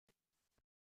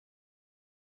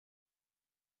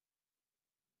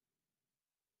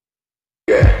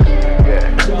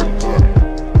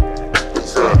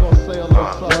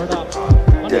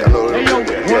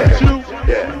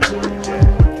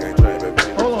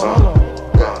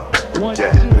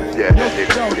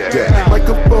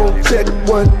Microphone check,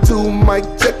 1, 2, mic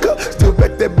checker. Still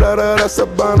back that blood out of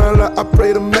Sabana, I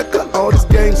pray to Mecca. All this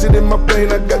gang shit in my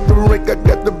brain, I got the rank, I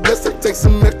got the blessing. Take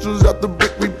some extras out the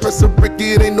brick, we press a brick,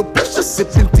 it ain't no pressure.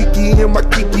 Sippin' tiki in my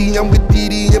kiki, I'm with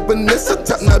Didi and Vanessa.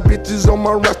 Top notch bitches on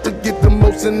my roster, get the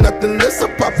most and not the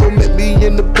lesser. Papa met me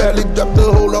in the valley, drop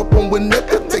the whole up on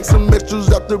Winnetka. Take some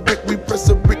extras out the brick, we press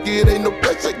a brick, it ain't no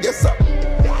pressure. Yes,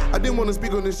 I didn't want to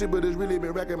speak on this shit, but it's really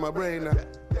been racking my brain now.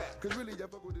 Cause really, I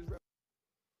fuck with this rap.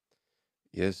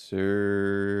 Yes,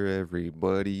 sir,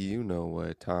 everybody, you know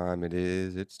what time it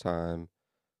is. It's time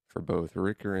for both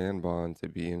Ricker and Bond to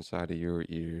be inside of your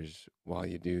ears while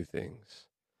you do things.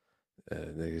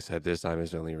 Like I said, this time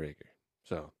it's only Ricker.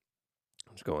 So,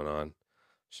 what's going on?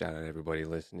 Shout out everybody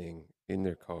listening in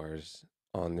their cars,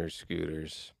 on their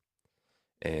scooters,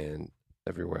 and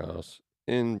everywhere else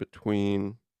in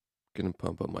between. Gonna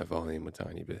pump up my volume a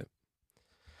tiny bit.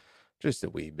 Just a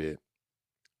wee bit.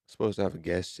 Supposed to have a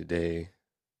guest today.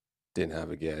 Didn't have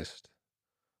a guest.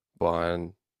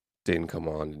 Bond didn't come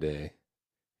on today.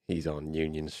 He's on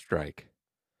union strike.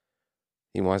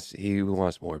 He wants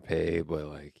more pay, but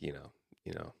like,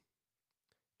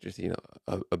 just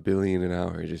 $1 billion an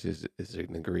hour just is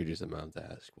an egregious amount to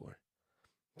ask for.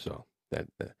 So that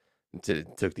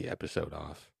took the episode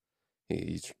off.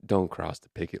 He's don't cross the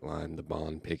picket line, the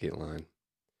Bond picket line.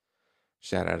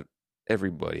 Shout out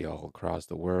everybody all across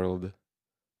the world.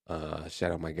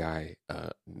 Shout out my guy,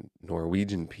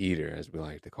 Norwegian Peter, as we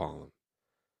like to call him.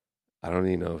 I don't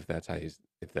even know if that's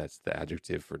the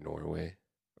adjective for Norway.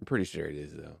 I'm pretty sure it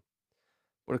is though.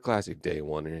 What a classic day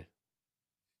oneer.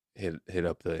 Hit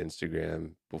up the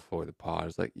Instagram before the pod.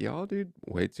 It's like, y'all, dude,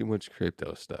 way too much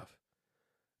crypto stuff.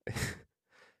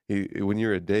 When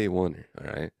you're a day oneer, all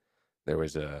right.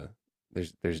 There's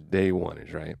day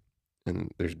oneers, right,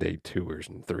 and there's day twoers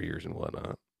and threeers and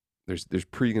whatnot. There's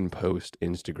pre and post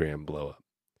Instagram blow up,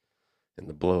 and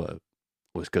the blow up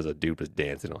was because a dude was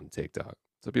dancing on TikTok.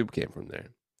 So people came from there.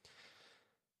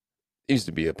 There used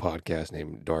to be a podcast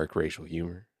named Dark Racial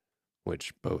Humor,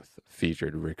 which both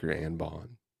featured Ricker and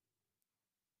Bond.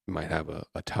 Might have a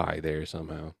tie there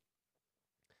somehow.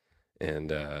 And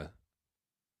the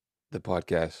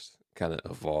podcast kind of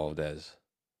evolved as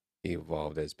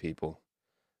people.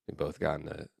 We both got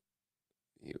into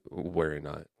worrying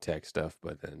on tech stuff,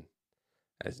 but then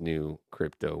as new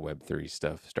crypto Web3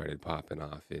 stuff started popping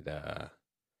off, it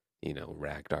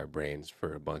racked our brains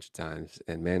for a bunch of times.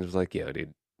 And man was like, yo,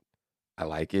 dude, I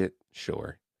like it,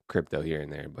 sure, crypto here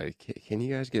and there, but can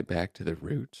you guys get back to the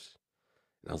roots?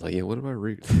 And I was like, yeah, what about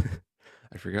roots?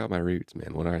 I forgot my roots,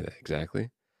 man. What are they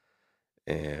exactly?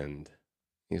 And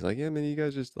he's like, yeah, man, you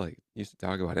guys just like used to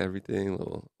talk about everything,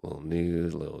 little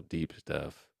news, little deep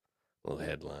stuff, little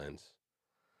headlines.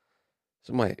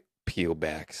 So I might peel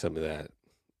back some of that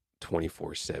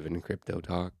 24/7 crypto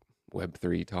talk,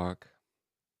 Web3 talk.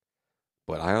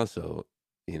 But I also,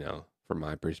 from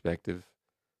my perspective,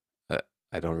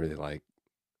 I don't really like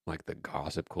the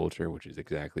gossip culture, which is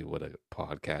exactly what a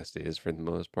podcast is for the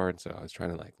most part. So I was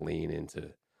trying to like lean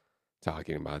into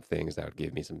talking about things that would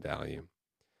give me some value.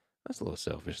 That's a little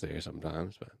selfish there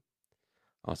sometimes, but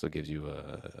also gives you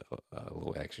a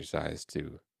little exercise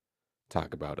to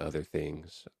talk about other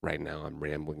things. Right now I'm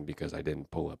rambling because I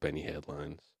didn't pull up any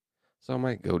headlines. So I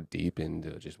might go deep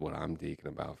into just what I'm thinking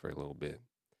about for a little bit,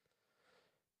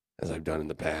 as I've done in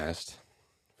the past,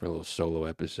 for a little solo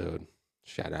episode.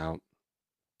 Shout out.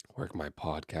 Work my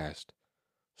podcast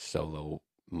solo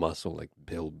muscle like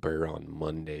Bill Burr on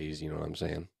Mondays. You know what I'm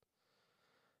saying?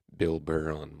 Bill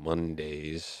Burr on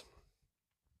Mondays.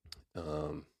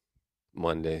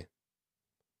 Monday.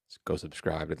 Just go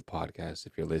subscribe to the podcast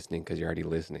if you're listening, because you're already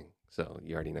listening. So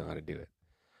you already know how to do it.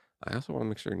 I also want to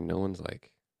make sure no one's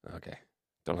like, okay,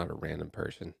 don't have a random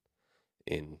person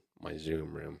in my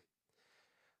Zoom room.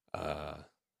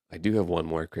 I do have one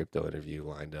more crypto interview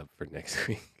lined up for next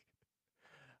week.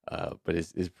 But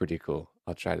it's pretty cool.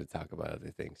 I'll try to talk about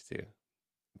other things too.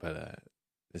 But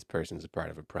this person's a part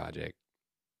of a project,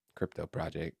 crypto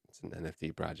project. It's an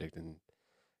NFT project, and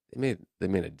they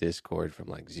made a Discord from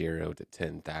like 0 to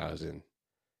 10,000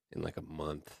 in like a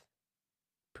month.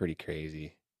 Pretty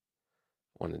crazy.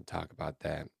 Wanted to talk about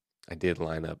that. I did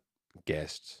line up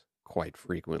guests quite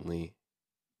frequently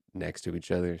next to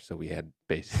each other, so we had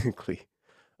basically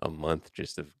a month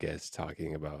just of guests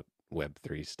talking about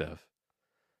Web3 stuff.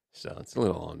 So it's a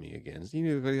little on me again.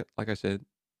 Like I said,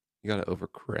 you got to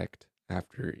overcorrect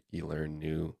after you learn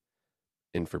new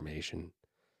information.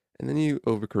 And then you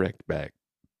overcorrect back.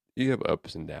 You have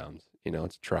ups and downs.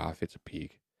 It's a trough, it's a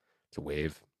peak, it's a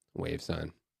wave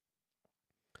sign.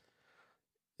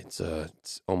 It's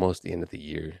almost the end of the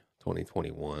year,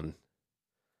 2021.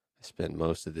 I spent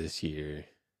most of this year.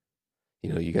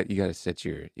 You got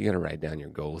to write down your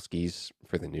goal skis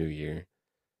for the new year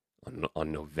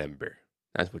on November.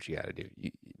 That's what you got to do.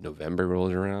 November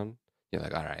rolls around, you're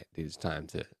like, all right, dude, it's time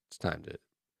to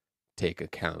take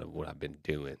account of what I've been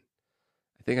doing.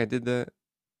 I think I did that,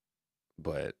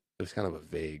 but it was kind of a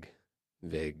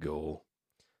vague goal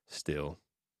still.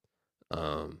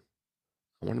 Um,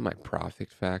 I wanted my profit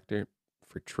factor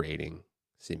for trading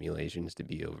simulations to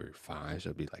be over 5, so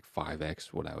it'd be like 5x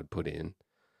what I would put in.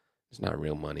 It's not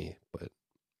real money, but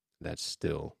that's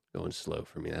still going slow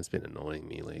for me. That's been annoying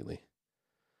me lately.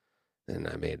 And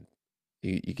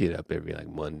you get up every like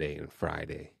Monday and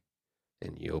Friday,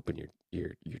 and you open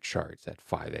your charts at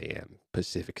 5 a.m.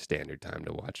 Pacific Standard Time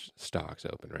to watch stocks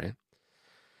open, right?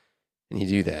 And you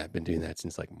do that. I've been doing that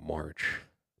since like March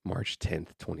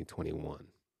 10th, 2021.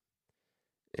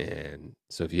 And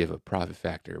so if you have a profit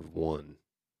factor of 1,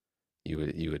 you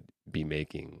would be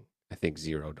making, I think,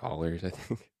 $0, I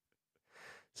think.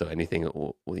 So anything,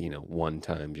 1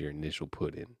 times your initial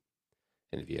put in.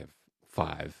 And if you have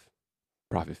 5,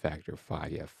 profit factor of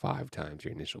 5, you have 5 times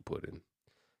your initial put in.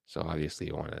 So obviously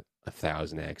you want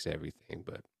 1,000x everything,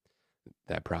 but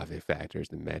that profit factor is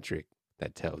the metric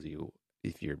that tells you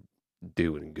if you're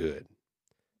doing good.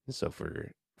 And so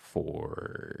for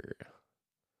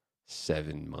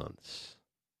 7 months,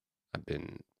 I've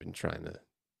been trying to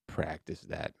practice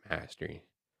that mastery.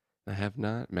 I have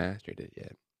not mastered it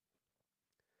yet.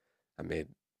 I made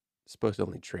supposed to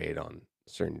only trade on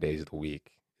certain days of the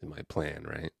week is my plan,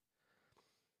 right?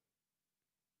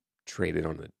 Traded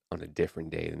on a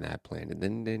different day than that plan, and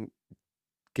then didn't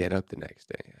get up the next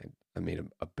day. I made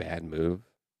a bad move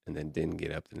and then didn't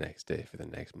get up the next day for the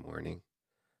next morning.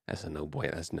 That's no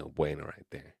bueno right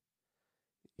there.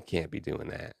 You can't be doing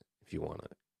that if you want to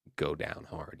go down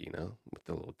hard, with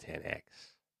the little 10x.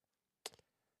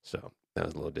 So that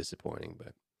was a little disappointing,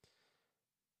 but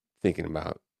thinking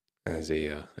about as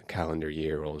a calendar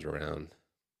year rolls around,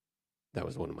 that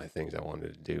was one of my things I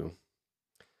wanted to do.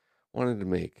 Wanted to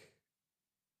make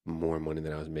more money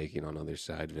than I was making on other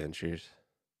side ventures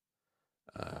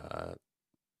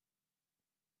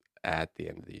at the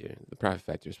end of the year. The profit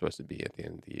factor is supposed to be at the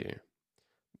end of the year,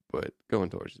 but going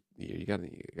towards the year,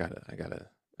 I gotta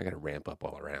ramp up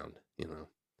all around.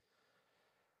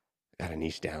 Gotta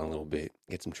niche down a little bit,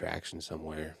 get some traction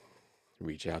somewhere,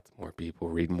 reach out to more people,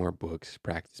 read more books,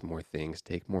 practice more things,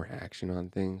 take more action on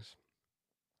things.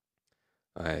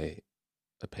 I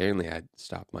had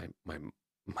stopped my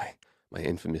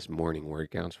infamous morning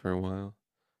workouts for a while,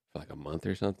 for like a month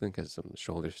or something, because of some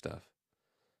shoulder stuff.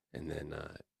 And then,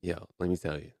 let me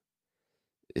tell you,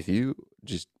 if you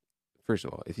just, first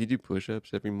of all, if you do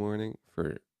push-ups every morning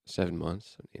for 7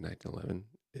 months, 8, 9, 10, 11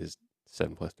 is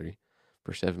 7 plus 3.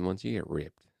 For 7 months, you get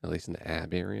ripped, at least in the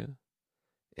ab area.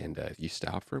 And if you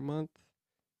stop for a month,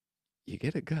 you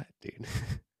get a gut, dude.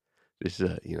 This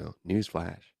is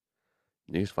newsflash.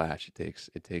 Newsflash,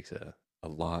 it takes a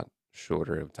lot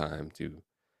shorter of time to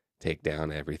take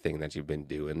down everything that you've been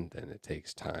doing than it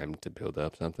takes time to build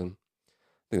up something.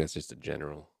 I think that's just a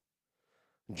general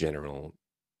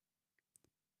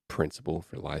principle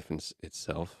for life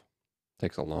itself. It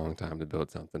takes a long time to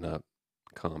build something up,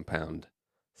 compound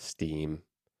steam,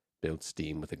 build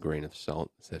steam with a grain of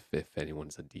salt, as if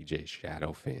anyone's a DJ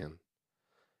Shadow fan.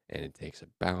 And it takes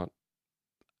about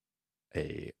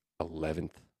a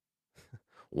 1/11th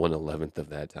of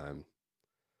that time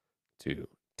to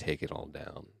take it all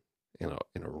down in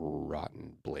a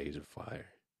rotten blaze of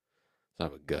fire. So I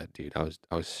have a gut, dude. I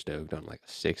was stoked on like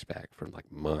a 6-pack for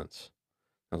like months.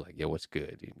 I was like, yo, what's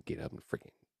good, dude? Get up and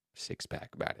freaking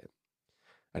 6-pack about it.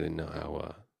 I didn't know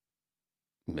how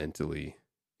mentally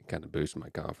kind of boost my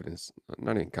confidence.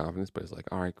 Not even confidence, but it's like,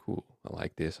 all right, cool. I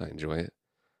like this. I enjoy it.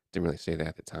 Didn't really say that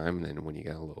at the time. And then when you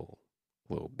got a little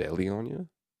belly on you,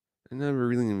 I never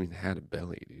really even had a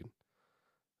belly, dude.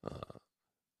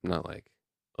 I'm not like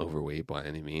overweight by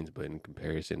any means, but in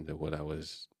comparison to what I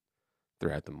was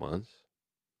throughout the months,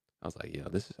 I was like, yo,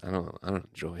 I don't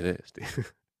enjoy this, dude.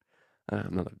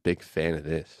 I'm not a big fan of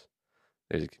this.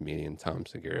 There's a comedian, Tom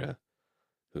Segura,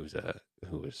 who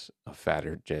was a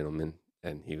fatter gentleman,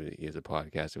 and he has a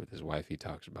podcast with his wife. He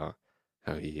talks about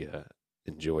how he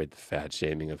enjoyed the fat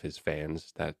shaming of his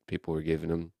fans that people were giving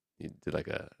him. He did like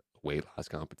a weight loss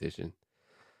competition,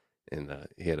 and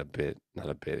he had not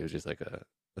a bit. It was just like a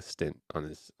stint on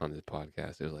his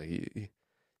podcast. It was like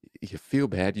you feel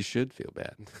bad, you should feel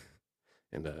bad,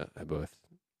 and I both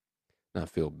not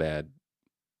feel bad,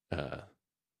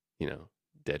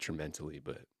 detrimentally,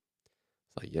 but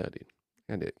it's like, yeah, dude,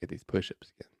 I gotta get these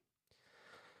push-ups again.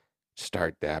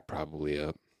 Start that probably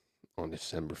up on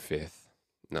December 5th.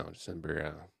 No,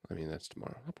 December. I mean, that's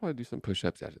tomorrow. I'll probably do some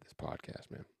push-ups after this podcast,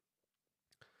 man.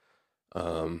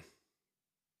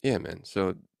 Yeah, man.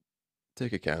 So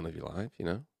take account of your life.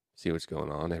 See what's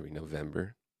going on every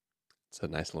November. It's a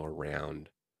nice little round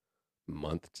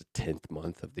month. It's a 10th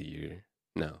month of the year.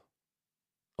 No,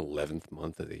 11th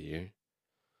month of the year.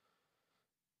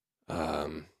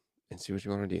 And see what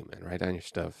you want to do, man. Write down your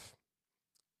stuff.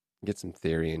 Get some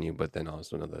theory in you, but then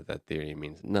also know that that theory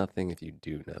means nothing if you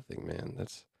do nothing, man.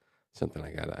 That's something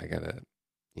I gotta,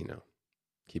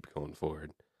 keep going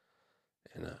forward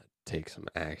and take some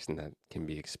action that can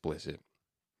be explicit.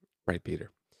 Right,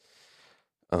 Peter?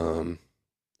 Some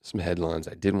headlines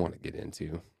I did want to get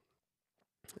into.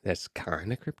 That's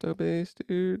kind of crypto based,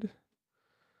 dude.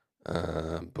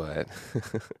 But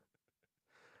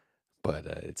but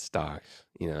it's stocks.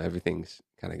 Everything's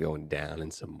kind of going down in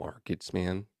some markets,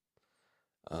 man.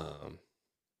 A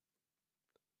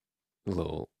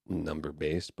little number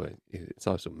based, but it's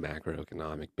also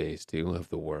macroeconomic based too of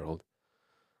the world.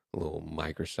 A little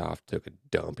Microsoft took a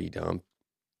dumpy dump.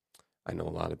 I know a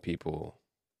lot of people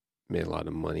made a lot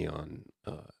of money on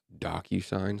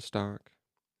DocuSign stock.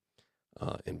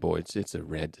 And boy, it's a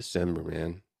red December,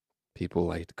 man. People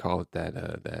like to call it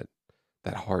that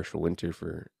harsh winter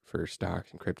for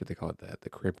stocks and crypto. They call it the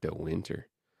crypto winter.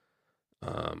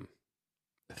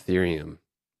 Ethereum,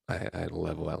 I had a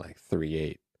level at like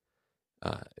 3.8.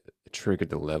 It triggered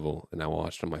the level, and I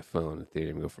watched on my phone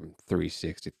Ethereum go from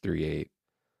 3.6 to 3.8,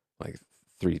 like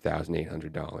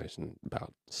 $3,800 in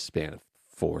about a span of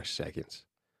 4 seconds.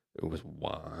 It was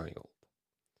wild,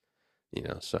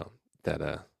 So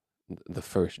that the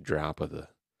first drop of the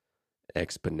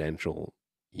exponential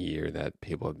year that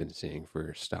people have been seeing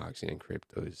for stocks and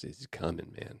crypto is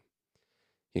coming, man.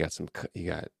 You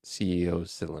got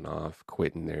CEOs selling off,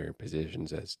 quitting their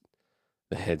positions as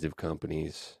the heads of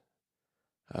companies.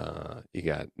 You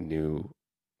got new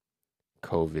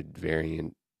COVID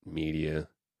variant media.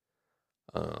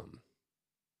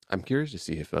 I'm curious to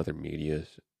see if other media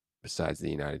besides the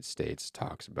United States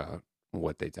talks about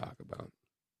what they talk about.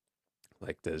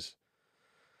 Like, does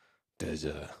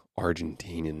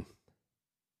Argentinian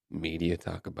media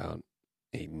talk about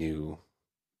a new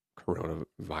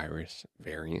coronavirus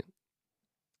variant?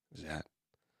 Does that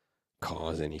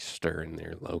cause any stir in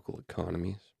their local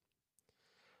economies?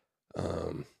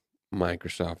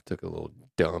 Microsoft took a little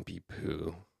dumpy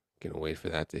poo. Gonna wait for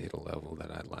that to hit a level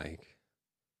that I like.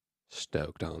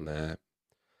 Stoked on that.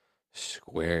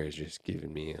 Square is just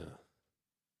giving me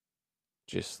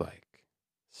just like,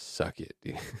 suck it,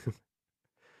 dude.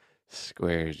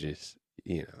 Square is just,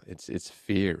 it's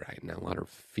fear right now. A lot of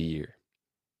fear.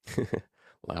 A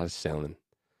lot of selling.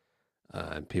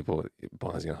 And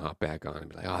Bond's gonna hop back on and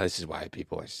be like, "Oh, this is why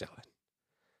people are selling."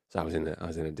 So I was in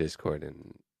a Discord,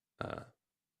 and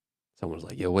someone was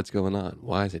like, "Yo, what's going on?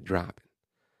 Why is it dropping?"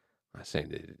 I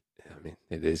said,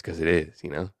 it is because it is.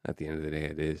 At the end of the day,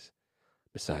 it is.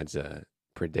 Besides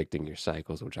predicting your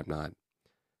cycles, which I'm not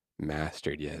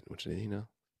mastered yet, which is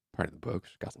part of the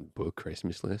books. Got some book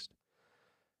Christmas list.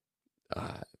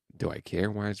 Do I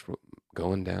care why it's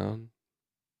going down?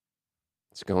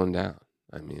 It's going down.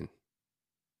 I mean,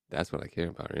 that's what I care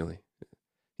about, really.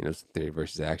 It's theory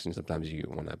versus action. Sometimes you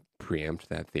want to preempt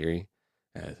that theory,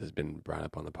 as has been brought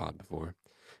up on the pod before.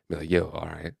 Be like, yo, all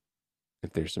right,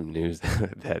 if there's some news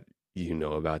that you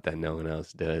know about that no one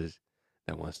else does,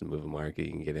 that wants to move a market,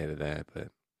 you can get ahead of that.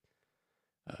 But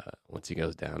once it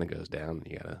goes down, it goes down.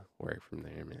 You gotta work from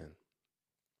there, man.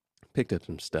 Picked up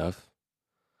some stuff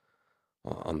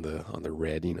on the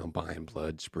red, buying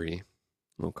blood spree.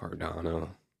 A little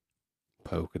Cardano,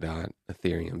 Polkadot,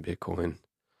 Ethereum, Bitcoin.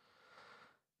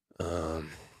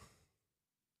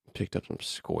 Picked up some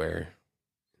Square.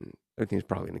 And everything's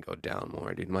probably gonna go down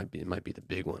more, dude. It might be the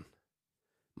big one.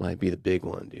 Might be the big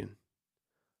one, dude.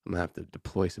 I'm gonna have to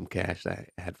deploy some cash that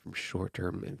I had from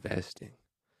short-term investing,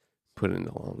 put it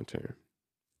into long-term,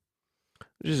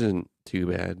 which isn't too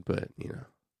bad. But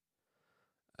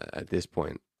at this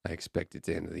point, I expect it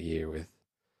to end of the year with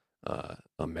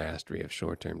a mastery of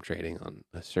short-term trading on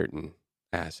a certain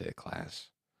asset class,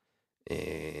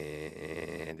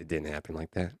 and it didn't happen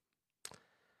like that.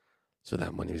 So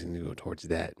that money was going to go towards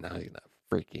that. Now he's going to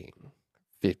freaking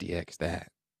 50x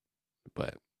that.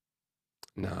 But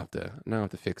now I have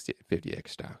to fix 50x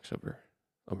stocks over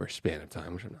a span of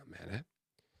time, which I'm not mad at.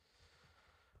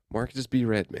 Market just be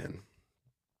red, man.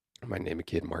 I might name a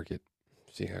kid Market.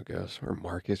 See how it goes. Or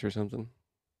Marcus or something.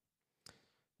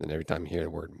 Then every time you hear the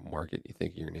word market, you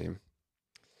think of your name.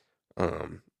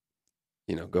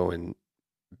 Going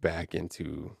back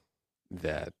into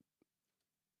that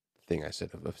thing I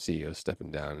said of CEOs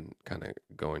stepping down and kind of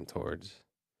going towards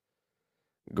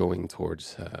going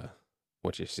towards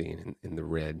what you're seeing in the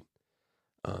red.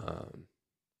 I'm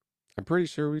pretty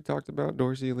sure we talked about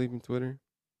Dorsey leaving Twitter.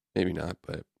 Maybe not,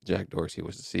 but Jack Dorsey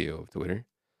was the CEO of Twitter.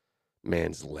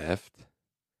 Man's left,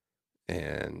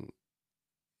 and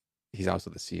he's also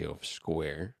the CEO of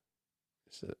Square.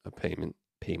 It's a payment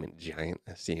giant,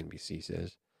 as CNBC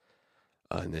says.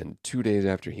 And then 2 days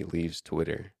after he leaves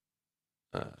Twitter,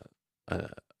 uh,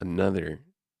 another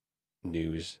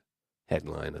news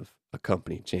headline of a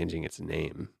company changing its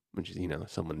name, which is,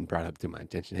 someone brought up to my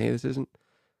attention. Hey, this isn't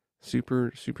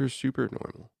super, super, super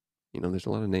normal. There's a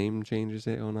lot of name changes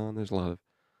going on. There's a lot of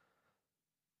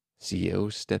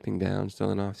CEOs stepping down,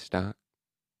 selling off stock.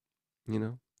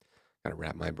 Got to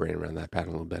wrap my brain around that pattern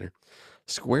a little better.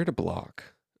 Square to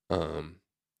Block, a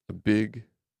big,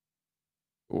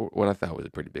 what I thought was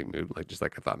a pretty big move, just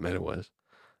like I thought Meta was.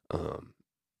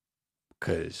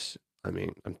 Because,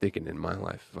 I'm thinking in my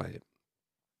life, if I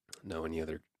know any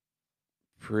other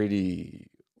pretty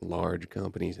large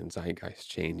companies and zeitgeist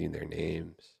changing their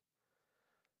names,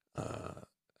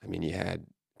 you had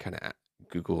kind of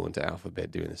Google into Alphabet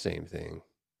doing the same thing.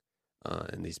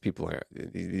 And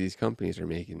these companies are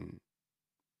making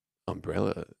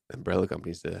umbrella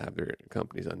companies to have their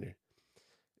companies under.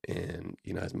 And,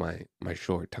 as my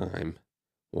short time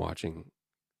watching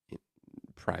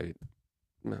private,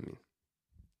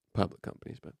 public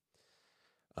companies, but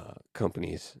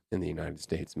companies in the United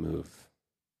States move,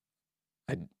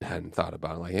 I hadn't thought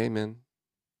about it. Like, hey man,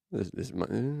 this might,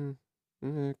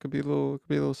 it could be a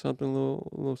little something, a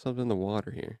little something in the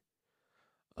water here.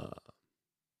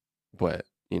 But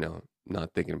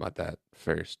not thinking about that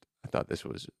first, I thought this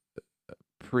was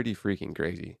pretty freaking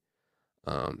crazy.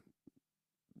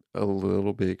 A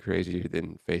little bit crazier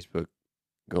than Facebook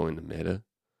going to Meta.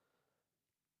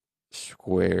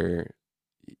 Square,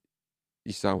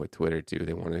 you saw with Twitter too,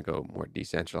 they want to go more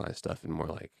decentralized stuff and more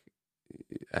like,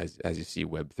 as you see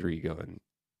Web3 going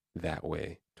that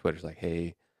way. Twitter's like,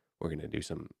 hey, we're gonna do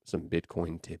some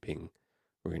Bitcoin tipping.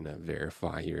 We're gonna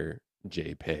verify your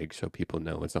JPEG so people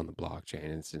know it's on the blockchain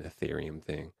and it's an Ethereum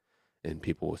thing, and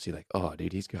people will see like, oh,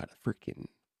 dude, he's got a freaking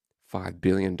 $5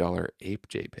 billion ape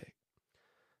JPEG.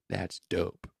 That's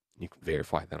dope. You can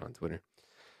verify that on Twitter.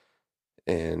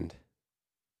 And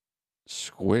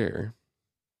Square,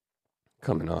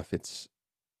 coming off its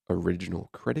original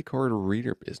credit card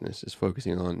reader business, is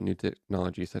focusing on new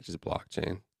technology such as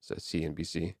blockchain, says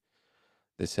CNBC.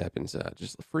 This happens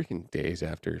just freaking days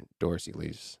after Dorsey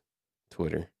leaves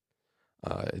Twitter.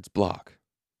 It's Block,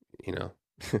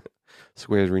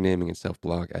 Square is renaming itself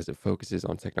Block as it focuses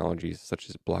on technologies such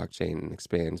as blockchain and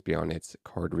expands beyond its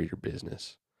card reader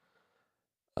business.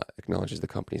 Acknowledges the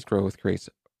company's growth, creates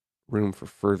room for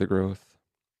further growth.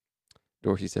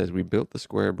 Dorsey says, we built the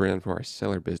Square brand for our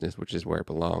seller business, which is where it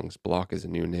belongs. Block is a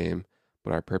new name,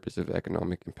 but our purpose of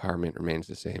economic empowerment remains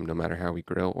the same. No matter how we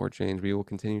grow or change, we will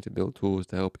continue to build tools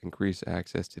to help increase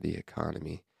access to the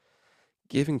economy,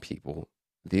 giving people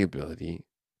the ability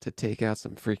to take out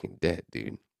some freaking debt,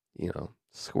 dude.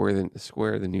 Square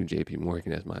the new JP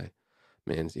Morgan, as my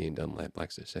man Ian Dunlap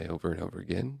likes to say over and over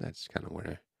again. That's kind of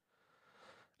where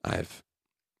I've,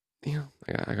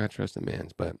 I got trust in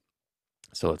Mans. But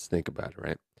so let's think about it,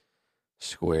 right?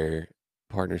 Square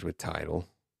partners with Tidal,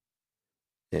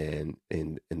 and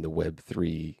in the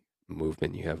Web3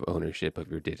 movement, you have ownership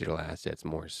of your digital assets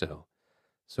more so.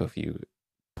 So if you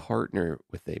partner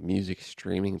with a music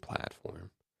streaming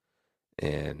platform,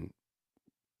 and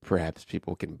perhaps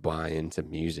people can buy into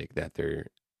music that they're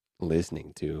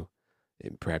listening to,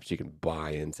 and perhaps you can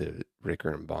buy into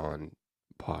Ricker and Bond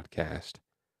podcast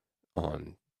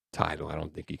on Tidal. I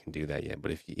don't think you can do that yet,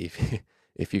 but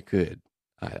if you could,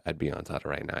 I'd be on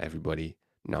Tidal right now. Everybody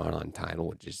not on Tidal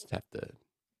would just have to.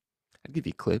 I'd give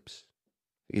you clips.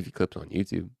 I'd give you clips on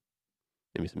YouTube,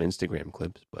 maybe some Instagram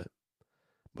clips, but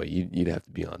you'd have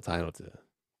to be on Tidal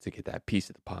to get that piece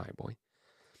of the pie, boy.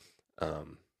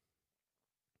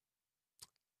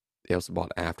 They also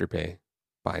bought Afterpay,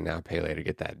 buy now, pay later,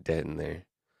 get that debt in there.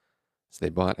 So they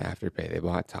bought Afterpay, they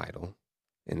bought Tidal,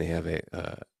 and they have a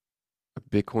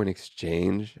Bitcoin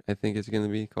exchange, I think it's going to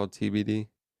be called TBD.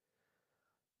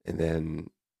 And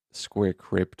then Square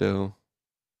Crypto,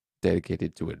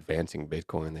 dedicated to advancing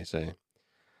Bitcoin, they say.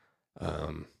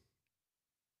 The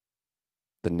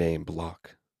name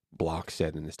Block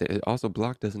said in the state. Also,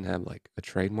 Block doesn't have like a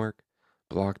trademark.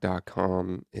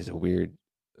 Block.com is a weird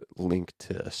link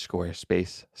to a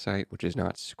Squarespace site, which is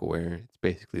not Square. It's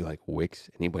basically like Wix.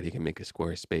 Anybody can make a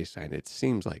Squarespace site. It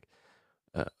seems like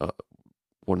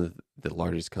one of the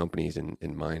largest companies in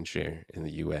mindshare in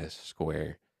the U.S.,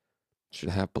 Square, should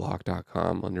have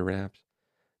Block.com under wraps.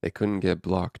 They couldn't get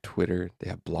Block Twitter. They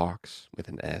have Blocks with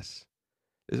an S.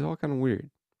 It's all kind of weird,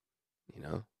 you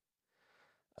know?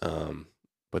 Um,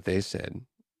 but they said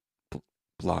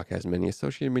Block has many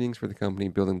associated meanings for the company,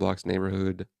 building blocks,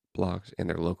 neighborhood blocks, and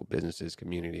their local businesses,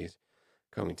 communities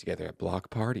coming together at block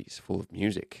parties full of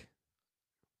music.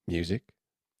 Music,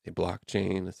 a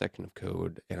blockchain, a section of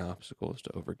code, and obstacles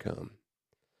to overcome.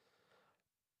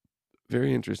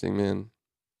 Very interesting, man.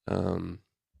 Um,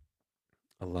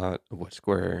 a lot of what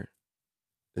Square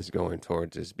is going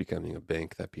towards is becoming a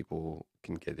bank that people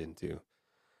can get into.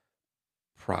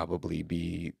 Probably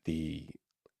be the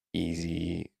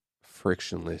easy,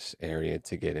 frictionless area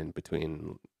to get in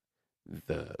between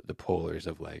the polars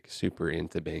of like super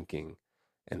into banking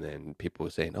and then people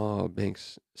saying, "Oh,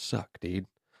 banks suck, dude."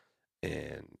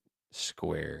 And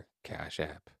Square, Cash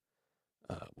App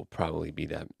will probably be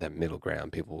that middle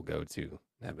ground people will go to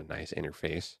have a nice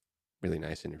interface, really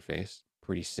nice interface,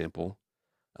 pretty simple,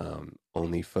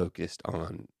 only focused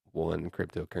on one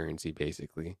cryptocurrency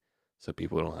basically, so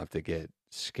people don't have to get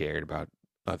scared about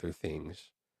other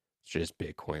things. It's just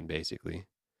Bitcoin basically.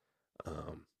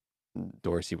 Um,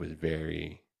 Dorsey was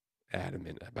very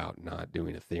adamant about not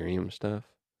doing Ethereum stuff,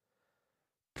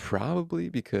 probably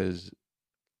because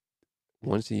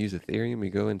once you use Ethereum,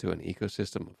 you go into an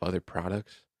ecosystem of other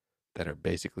products that are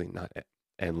basically not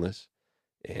endless.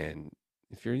 And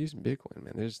if you're using Bitcoin,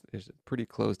 man, there's a pretty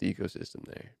closed ecosystem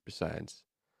there. Besides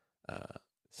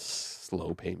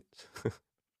slow payments,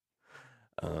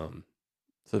 um,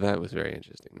 so that was very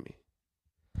interesting to me,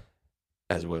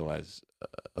 as well as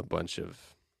a bunch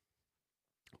of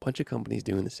companies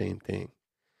doing the same thing,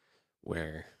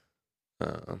 where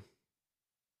um,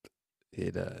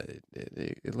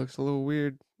 it looks a little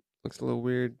weird. Looks a little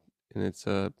weird, and it's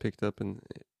picked up in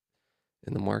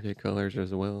the market colors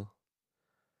as well.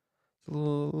 It's a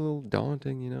little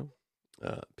daunting, you know.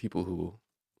 People who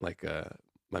like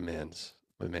my man's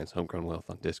homegrown wealth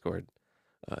on Discord.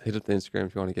 Hit up the Instagram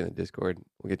if you want to get in the Discord.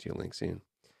 We'll get you a link soon.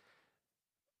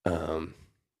 Um,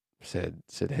 said,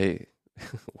 hey,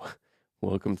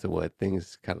 welcome to what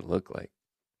things kind of look like.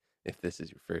 If this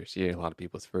is your first year, a lot of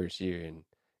people's first year in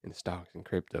stocks and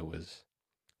crypto was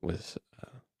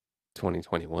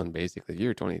 2021 basically.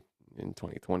 Year 20 in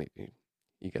 2020, dude.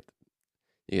 You got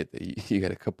you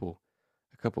got a couple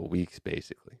weeks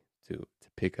basically to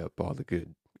pick up all the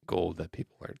good gold that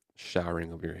people are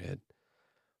showering over your head.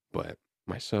 But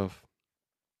myself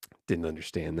didn't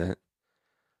understand that.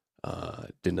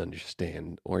 Didn't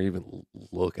understand or even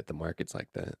look at the markets like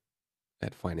that,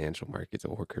 at financial markets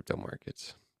or crypto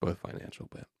markets, both financial,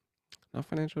 but not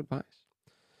financial advice.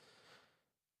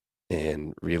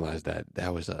 And realized that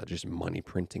that was just money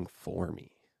printing for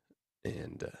me.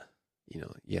 And you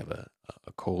have a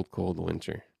cold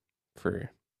winter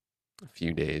for a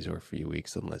few days or a few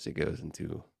weeks, unless it goes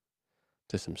into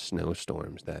some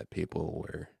snowstorms that people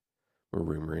were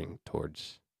rumoring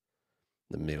towards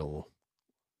the middle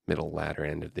latter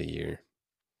end of the year.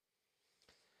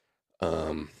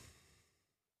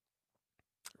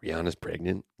 Rihanna's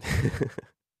pregnant.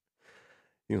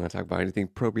 You want to talk about anything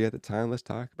probie at the time? Let's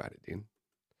talk about it, dude.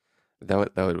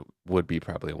 That would be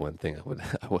probably one thing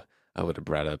I would have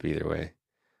brought up either way.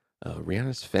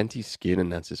 Rihanna's Fenty Skin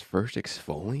announces first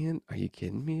exfoliant. Are you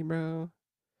kidding me, bro?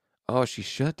 Oh, she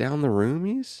shut down the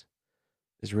roomies?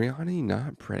 Is Rihanna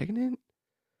not pregnant?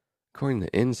 According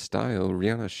to InStyle,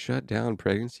 Rihanna shut down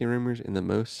pregnancy rumors in the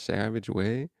most savage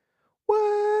way.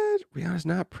 What? Rihanna's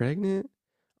not pregnant?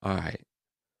 All right.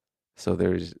 So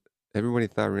there's everybody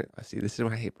thought. I see. This is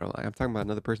what I hate, bro. Like, I'm talking about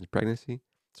another person's pregnancy.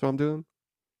 That's what I'm doing.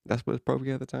 That's what was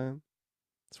appropriate at the time.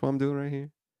 That's what I'm doing right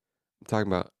here. I'm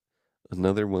talking about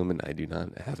another woman I do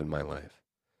not have in my life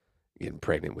getting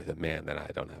pregnant with a man that I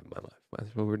don't have in my life.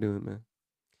 That's what we're doing, man.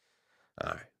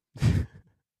 All right.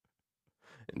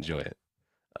 Enjoy it.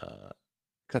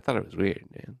 Cause I thought it was weird,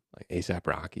 man. Like ASAP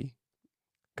Rocky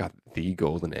got the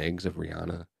golden eggs of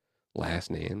Rihanna last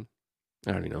name.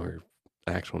 I don't even know her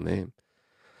actual name.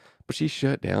 But she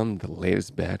shut down the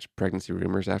latest batch of pregnancy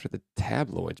rumors after the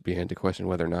tabloids began to question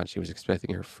whether or not she was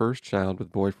expecting her first child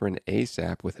with boyfriend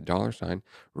ASAP with a $sign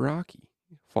Rocky,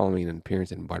 following an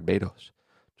appearance in Barbados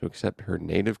to accept her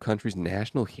native country's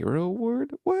National Hero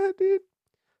Award. What, dude?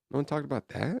 No one talked about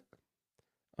that?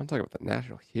 I'm talking about the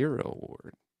National Hero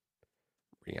Award.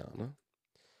 Rihanna.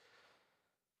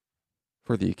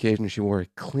 For the occasion, she wore a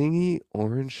clingy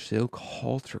orange silk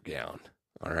halter gown.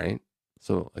 All right.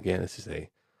 So again, this is a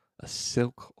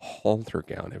silk halter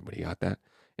gown. Everybody got that?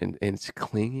 And it's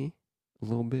clingy a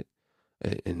little bit.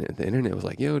 And the internet was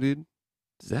like, yo, dude,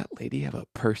 does that lady have a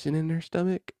person in her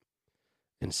stomach?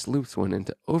 And sleuths went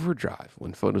into overdrive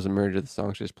when photos emerged of the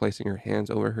songstress placing her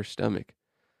hands over her stomach.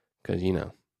 Because,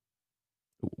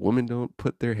 women don't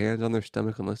put their hands on their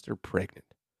stomach unless they're pregnant.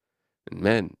 And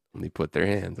men only put their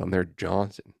hands on their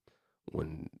Johnson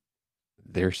when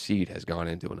their seed has gone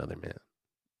into another man.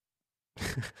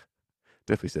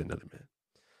 Definitely said another man.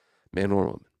 Man or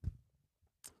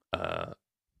woman.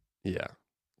 Yeah.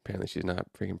 Apparently she's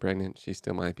not freaking pregnant. She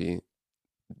still might be.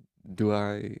 Do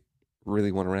I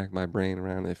really want to rack my brain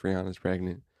around if Rihanna's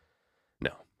pregnant?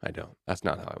 No, I don't. That's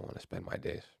not how I want to spend my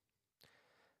days.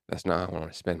 That's not how I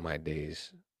want to spend my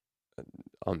days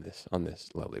on this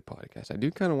lovely podcast. I do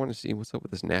kind of want to see what's up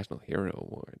with this National Hero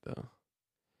Award, though.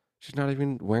 She's not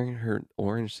even wearing her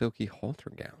orange silky halter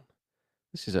gown.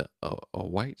 This is a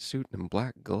white suit and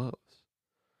black gloves.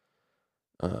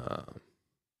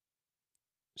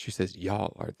 She says,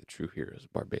 "Y'all are the true heroes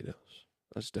of Barbados."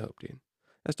 That's dope, dude.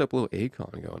 That's dope. Little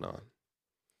Akon going on.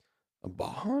 A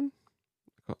Bahan?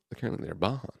 Apparently they're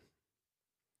Bahan.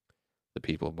 The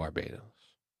people of Barbados.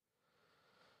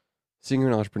 Singer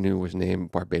and entrepreneur was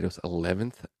named Barbados'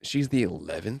 11th. She's the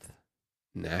 11th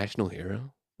national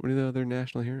hero. What are the other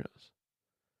national heroes?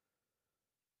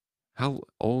 How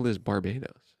old is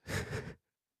Barbados?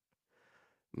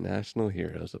 National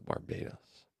heroes of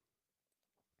Barbados.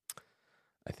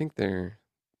 I think their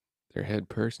head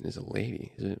person is a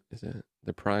lady. Is it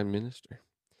the prime minister?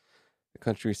 The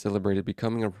country celebrated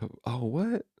becoming a. Oh,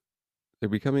 what? They're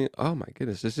becoming. Oh my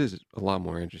goodness, this is a lot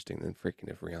more interesting than freaking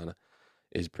if Rihanna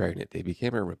is pregnant. They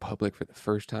became a republic for the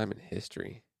first time in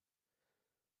history.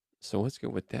 So what's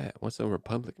good with that? What's a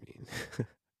republic mean?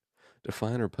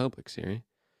 Define a republic, Siri.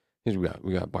 Here's what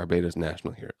we got Barbados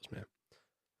national heroes, man.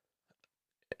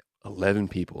 11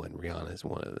 people, and Rihanna is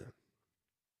one of them.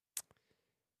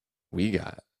 We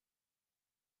got.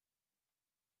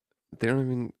 They don't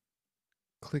even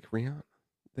click Rihanna.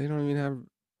 They don't even have.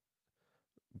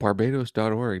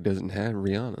 Barbados.org doesn't have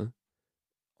Rihanna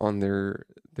on their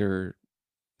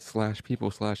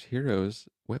 /people/heroes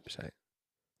website.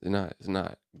 It's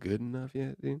not good enough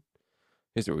yet, dude.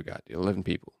 Here's what we got, dude. 11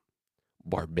 people.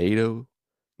 Barbados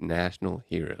national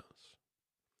heroes.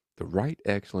 The Right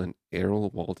Excellent Errol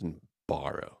Walton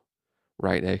Barrow.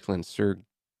 Right Excellent Sir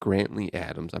Grantley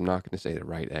Adams. I'm not going to say the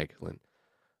Right Excellent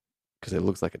because it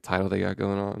looks like a title they got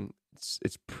going on.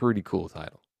 It's pretty cool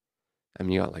title. I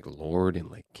mean, you got like Lord and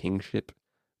like Kingship.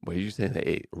 But you say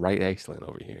that Right Excellent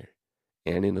over here,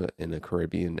 and in a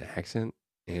Caribbean accent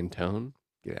and tone.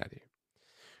 Get out of here.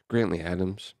 Grantley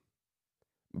Adams,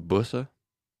 Bussa.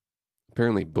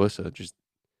 Apparently Bussa, just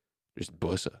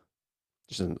Bussa,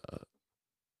 just a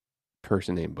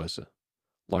person named Bussa.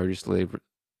 Largest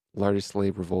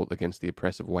slave revolt against the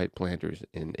oppressive white planters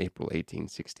in April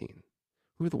 1816.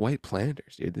 Who are the white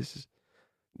planters, dude?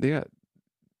 They got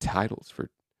titles for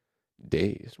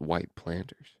days. White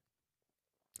planters.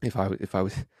 If I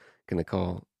was gonna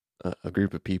call a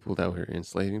group of people that were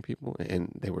enslaving people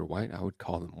and they were white, I would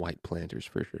call them white planters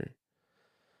for sure.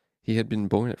 He had been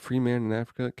born at Freeman in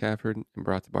Africa, captured, and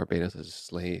brought to Barbados as a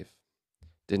slave.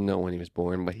 Didn't know when he was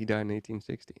born, but he died in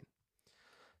 1816.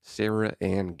 Sarah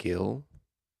Ann Gill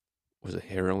was a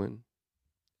heroine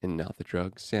and not the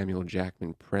drug. Samuel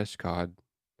Jackman Prescott,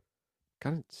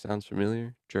 kind of sounds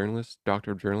familiar. Journalist,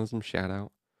 doctor of journalism, shout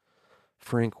out.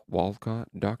 Frank Walcott,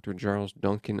 Dr. Charles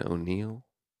Duncan O'Neill.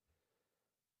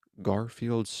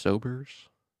 Garfield Sobers.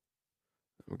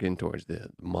 We're getting towards the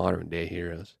modern day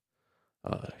heroes.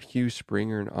 Hugh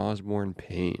Springer and Osborne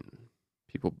Payne.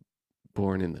 People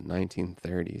born in the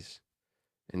 1930s.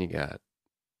 And you got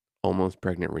almost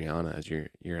pregnant Rihanna as your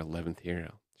 11th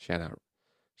hero. Shout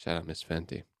out Miss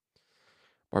Fenty.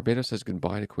 Barbados says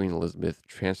goodbye to Queen Elizabeth,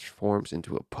 transforms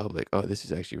into a public. Oh, this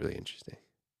is actually really interesting.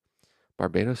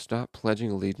 Barbados stopped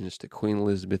pledging allegiance to Queen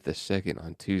Elizabeth II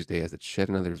on Tuesday as it shed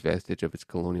another vestige of its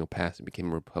colonial past and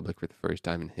became a republic for the first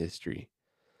time in history.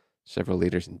 Several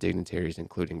leaders and dignitaries,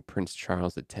 including Prince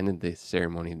Charles, attended the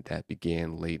ceremony that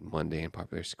began late Monday in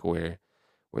Popular Square,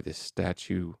 where the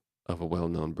statue of a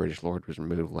well-known British lord was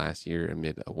removed last year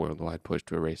amid a worldwide push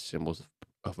to erase symbols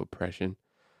of oppression.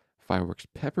 Fireworks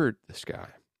peppered the sky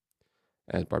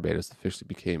as Barbados officially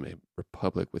became a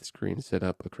republic with screens set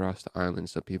up across the island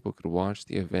so people could watch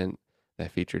the event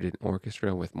that featured an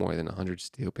orchestra with more than 100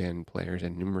 steel band players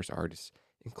and numerous artists,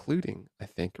 including, I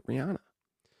think, Rihanna.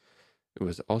 It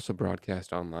was also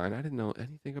broadcast online. I didn't know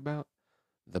anything about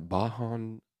the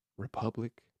Bahan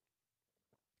Republic.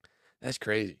 That's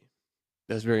crazy.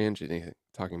 That's very interesting,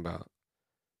 talking about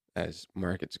as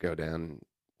markets go down,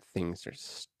 things are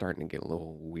starting to get a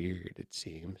little weird, it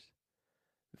seems,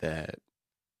 that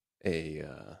a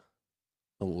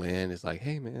land is like,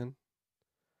 hey man,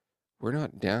 we're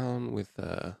not down with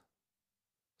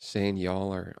saying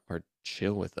y'all are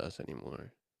chill with us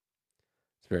anymore.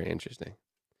 very interesting.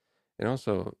 It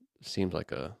also seems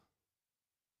like a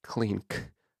clean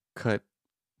cut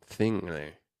thing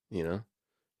there. You know, you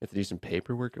have to do some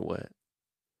paperwork or what?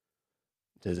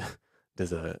 Does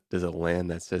does a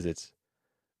land that says it's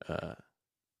uh,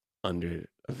 under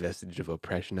a vestige of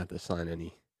oppression have to sign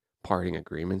any parting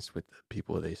agreements with the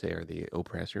people they say are the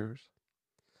oppressors?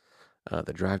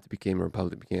 The drive to become a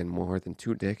republic began more than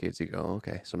 2 decades ago.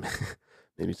 Okay, so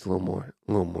maybe it's a little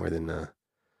more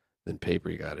than paper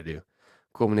you got to do.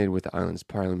 Culminated with the island's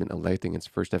parliament electing its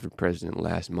first ever president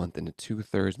last month in a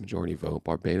 2/3 majority vote.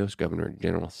 Barbados Governor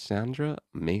General Sandra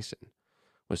Mason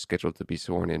was scheduled to be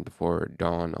sworn in before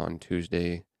dawn on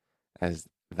Tuesday, as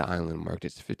the island marked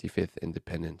its 55th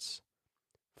independence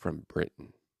from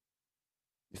Britain.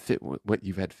 What,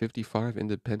 you've had 55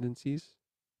 independencies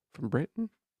from Britain?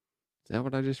 Is that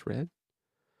what I just read?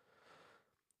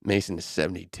 Mason is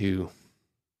 72.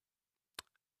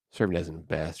 Served as an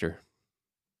ambassador.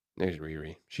 There's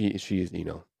Riri. She is,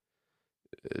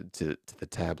 to the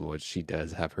tabloids, she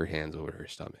does have her hands over her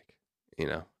stomach.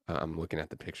 I'm looking at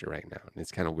the picture right now, and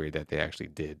it's kind of weird that they actually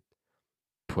did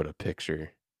put a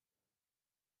picture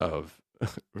of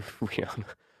Rihanna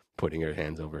putting her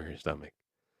hands over her stomach.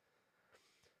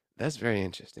 That's very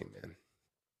interesting, man.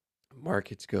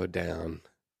 Markets go down,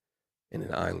 and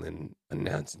an island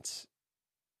announces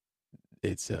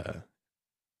it's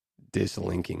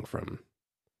dislinking from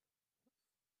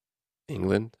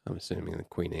England. I'm assuming the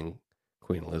Queen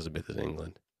Elizabeth is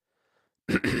England.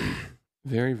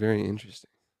 Very, very interesting.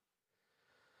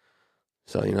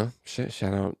 So,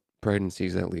 shout out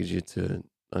pregnancies that leads you to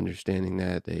understanding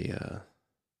that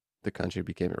the country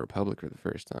became a republic for the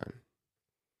first time.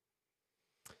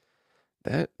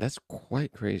 That's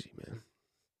quite crazy, man.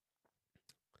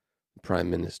 The Prime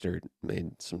Minister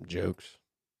made some jokes.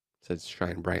 Said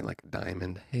shine bright like a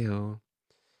diamond. Hey-o.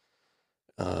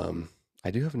 I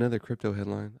do have another crypto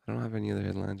headline. I don't have any other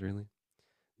headlines really.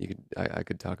 I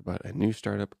could talk about a new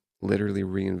startup literally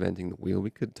reinventing the wheel. We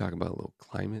could talk about a little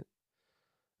climate.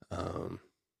 I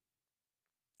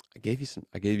gave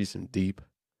you some deep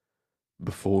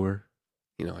before.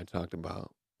 I talked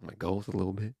about my goals a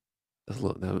little bit.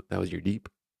 That was your deep,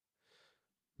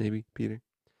 maybe, Peter.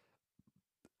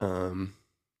 Some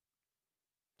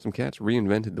cats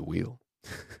reinvented the wheel.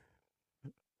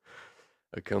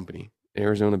 A company,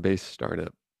 Arizona-based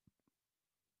startup,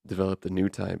 developed a new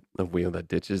type of wheel that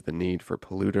ditches the need for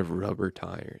pollutive rubber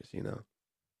tires.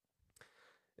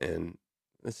 And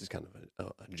this is kind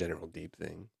of a general deep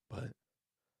thing, but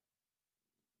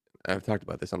I've talked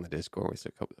about this on the Discord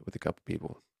with a couple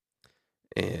people,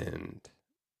 and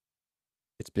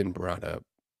it's been brought up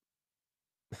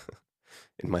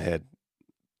in my head.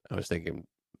 I was thinking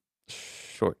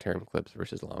short-term clips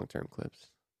versus long-term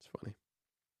clips. It's funny.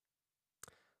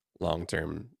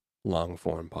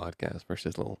 Long-form podcast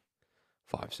versus little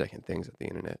 5-second things at the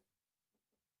internet.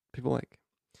 People like.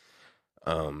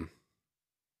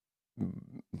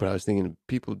 But I was thinking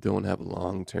people don't have a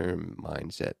long-term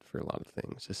mindset for a lot of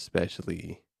things,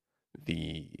 especially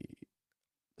the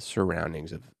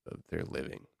surroundings of their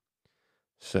living.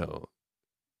 So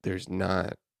there's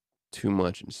not too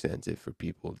much incentive for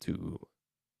people to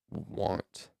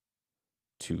want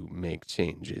to make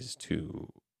changes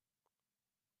to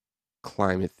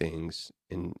climate things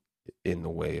in the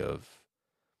way of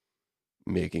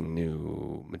making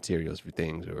new materials for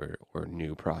things or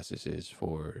new processes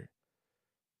for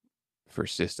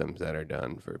systems that are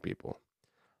done for people.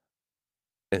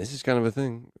 And this is kind of a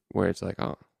thing where it's like,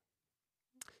 oh,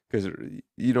 because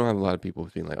you don't have a lot of people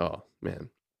being like, oh man,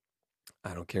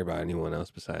 I don't care about anyone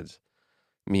else besides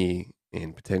me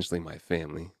and potentially my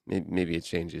family. Maybe it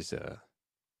changes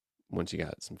once you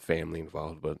got some family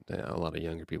involved, but a lot of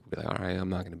younger people be like, all right, I'm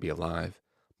not going to be alive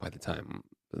by the time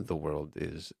the world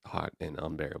is hot and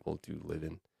unbearable to live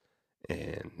in,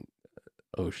 and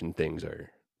ocean things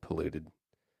are polluted,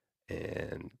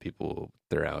 and people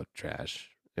throw out trash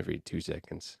every 2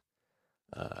 seconds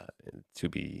to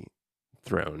be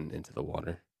thrown into the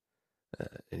water.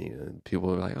 And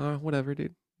people are like, oh, whatever,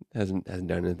 dude, hasn't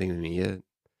done anything to me yet,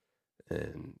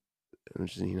 and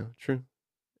which is true,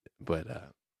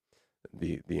 but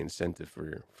the incentive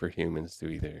for humans to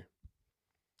either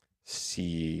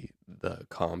see the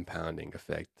compounding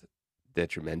effect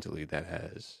detrimentally that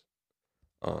has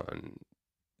on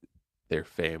their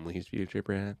family's future,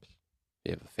 perhaps.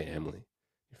 You have a family,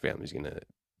 your family's gonna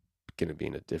be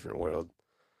in a different world.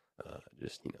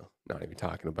 Just not even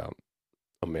talking about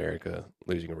America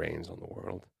losing reins on the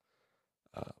world,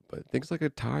 but things like a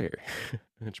tire,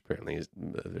 which apparently is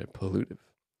pollutive.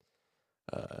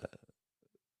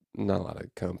 Not a lot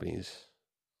of companies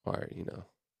are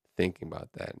thinking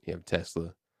about that. You have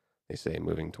Tesla they say,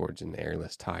 moving towards an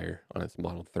airless tire on its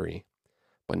Model 3.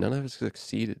 But none of us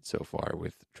succeeded so far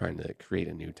with trying to create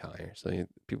a new tire. So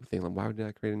people think, like, why would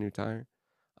I create a new tire?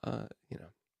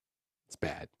 It's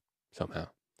bad somehow.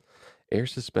 Air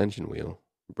suspension wheel,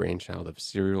 brainchild of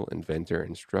serial inventor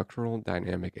and structural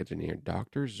dynamic engineer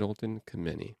Dr. Zoltan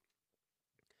Kameni.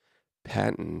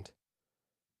 Patented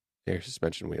air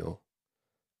suspension wheel,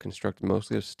 constructed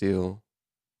mostly of steel,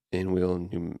 in-wheel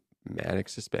pneumatic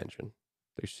suspension.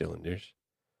 They're cylinders.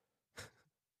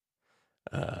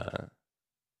 $30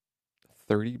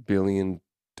 billion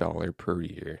per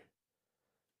year,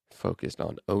 focused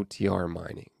on OTR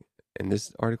mining. And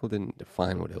this article didn't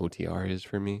define what OTR is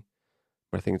for me,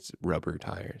 but I think it's rubber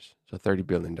tires. So $30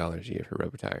 billion a year for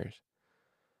rubber tires.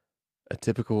 A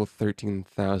typical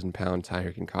 13,000 pound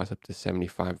tire can cost up to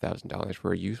 $75,000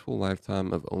 for a useful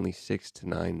lifetime of only 6 to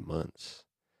 9 months.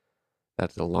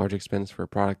 That's a large expense for a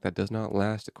product that does not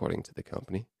last, according to the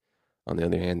company. On the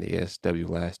other hand, the ASW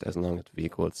lasts as long as the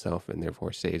vehicle itself and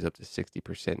therefore saves up to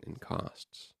 60% in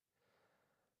costs.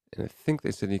 And I think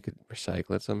they said you could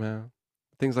recycle it somehow.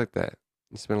 Things like that.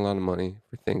 You spend a lot of money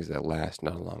for things that last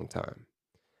not a long time.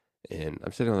 And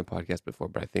I've said it on the podcast before,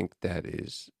 but I think that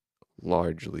is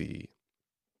largely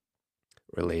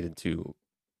related to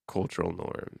cultural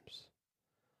norms.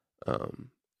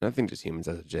 I think just humans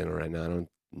as a general right now. I don't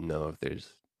know if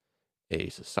there's a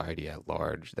society at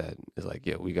large that is like,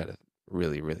 yeah, we got to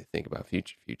really, really think about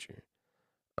future.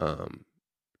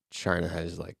 China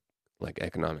has like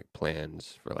economic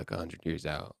plans for like 100 years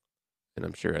out, and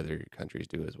I'm sure other countries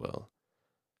do as well.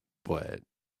 But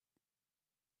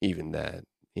even that,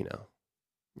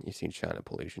 you've seen China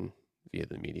pollution via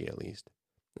the media at least.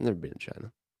 I've never been to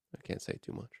China. I can't say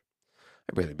too much.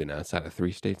 I've barely been outside of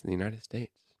 3 states in the United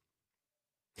States.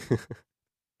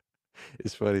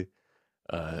 It's funny.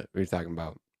 We were talking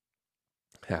about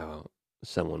how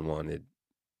someone wanted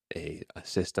a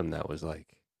system that was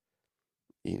like,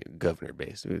 governor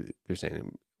based. They're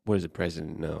saying, what does the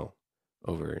president know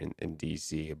over in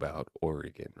DC about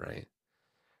Oregon, right?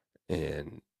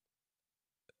 And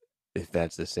if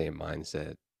that's the same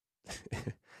mindset,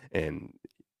 and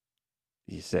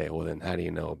you say, well, then how do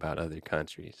you know about other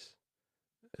countries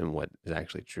and what is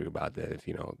actually true about that if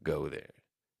you don't go there?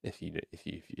 If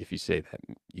you say that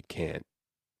you can't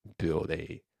build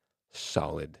a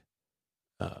solid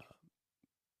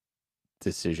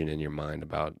decision in your mind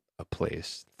about a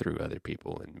place through other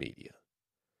people and media,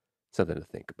 something to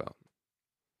think about.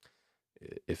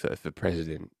 If a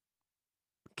president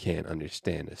can't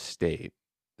understand a state,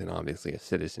 then obviously a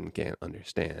citizen can't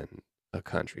understand a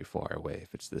country far away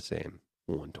if it's the same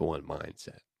one-to-one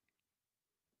mindset.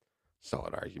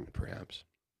 Solid argument, perhaps.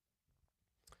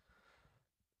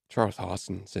 Charles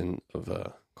Hoskinson of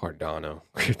Cardano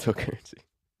cryptocurrency,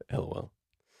 LOL,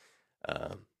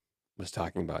 was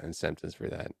talking about incentives for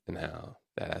that and how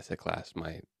that asset class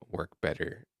might work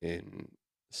better in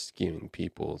skewing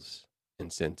people's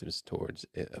incentives towards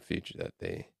a future that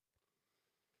they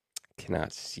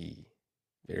cannot see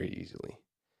very easily.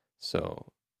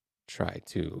 So try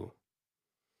to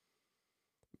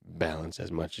balance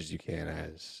as much as you can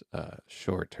as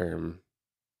short-term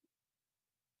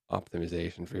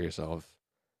optimization for yourself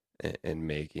and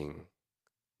making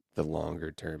the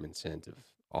longer-term incentive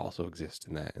also exist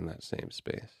in that same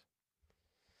space.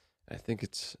 I think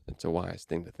it's a wise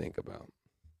thing to think about,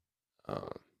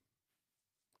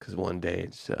 because one day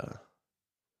it's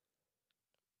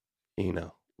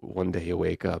one day you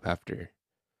wake up after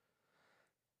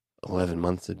 11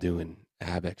 months of doing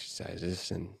ab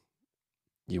exercises, and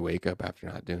you wake up after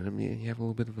not doing them, you have a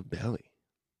little bit of a belly.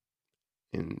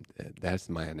 And that's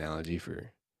my analogy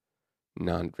for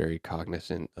not very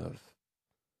cognizant of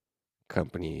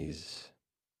companies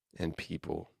and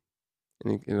people.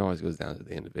 And it always goes down to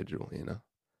the individual,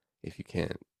 If you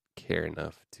can't care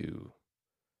enough to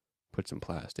put some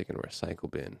plastic in a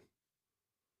recycle bin,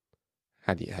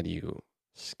 how do you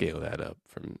scale that up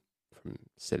from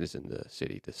citizen to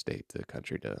city to state to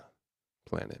country to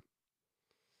planet?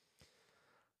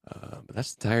 But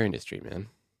that's the tire industry, man.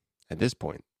 At this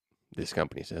point, this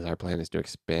company says our plan is to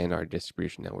expand our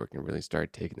distribution network and really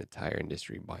start taking the tire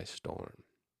industry by storm.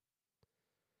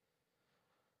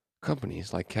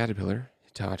 Companies like Caterpillar,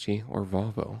 Hitachi, or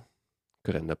Volvo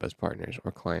could end up as partners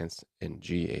or clients in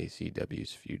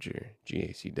GACW's future.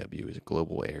 GACW is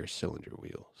Global Air Cylinder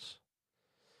Wheels.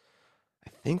 I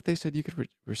think they said you could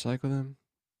recycle them.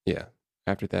 Yeah.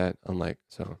 After that,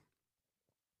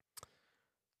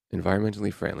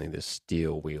 environmentally friendly, this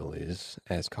steel wheel is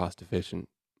as cost efficient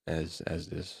as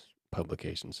this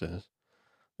publication says.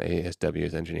 The ASW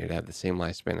is engineered to have the same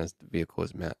lifespan as the vehicle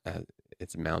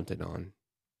it's mounted on.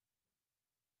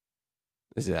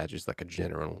 This is just like a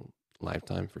general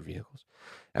lifetime for vehicles.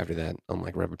 After that,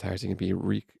 unlike rubber tires, they can be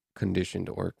reconditioned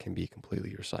or can be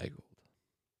completely recycled.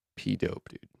 P dope,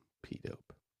 dude. P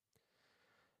dope.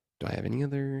 Do I have any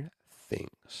other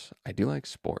things? I do like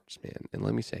sports, man. And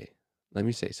let me say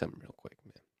something real quick,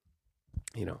 man.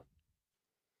 You know,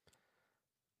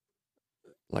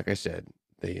 like I said,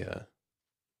 the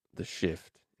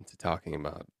shift into talking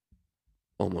about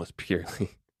almost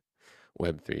purely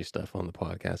Web3 stuff on the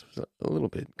podcast was a little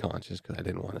bit conscious because I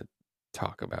didn't want to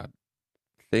talk about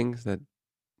things that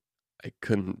I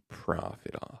couldn't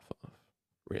profit off of,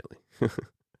 really.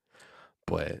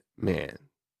 But man,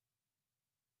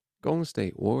 Golden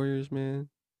State Warriors, man.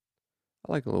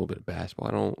 I like a little bit of basketball.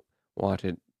 I don't watch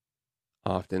it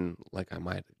often like I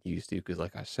might used to because,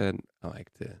 like I said, I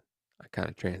kind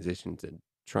of transitioned to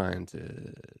trying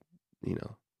to, you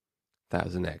know,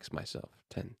 1000x myself,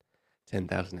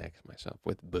 10,000x myself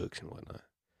with books and whatnot.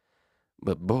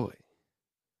 But boy,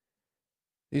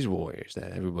 these Warriors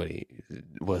that everybody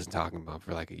wasn't talking about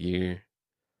for like a year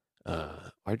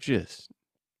are just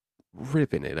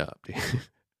ripping it up, dude.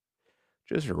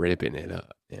 Just ripping it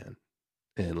up, man.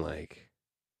 And like,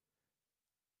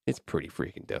 it's pretty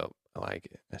freaking dope. I like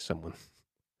it as someone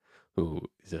who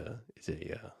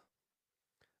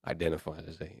identifies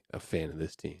as a fan of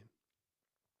this team.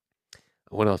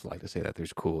 What else would like to say that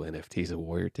there's cool NFTs of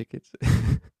Warrior tickets?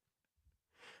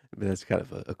 But that's kind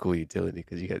of a cool utility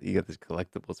because you got this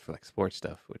collectibles for like sports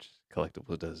stuff, which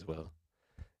collectibles does as well,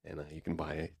 and you can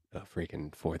buy a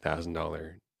freaking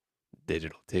 $4,000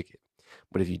 digital ticket.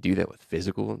 But if you do that with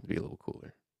physical, it'd be a little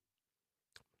cooler.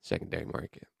 Secondary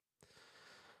market.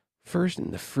 First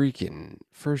in the freaking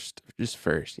just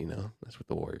first, you know, that's what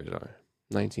the Warriors are.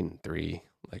 19-3.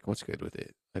 Like, what's good with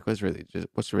it? Like, what's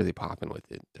really popping with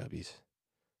it, W's?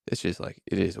 It's just like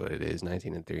it is what it is.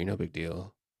 19-3, no big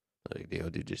deal. No big deal,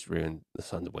 dude. Just ruined the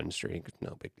Suns' win streak.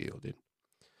 No big deal, dude.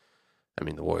 I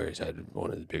mean, the Warriors had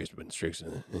one of the biggest win streaks.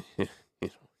 You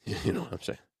know what I'm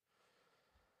saying.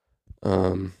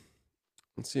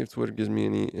 Let's see if Twitter gives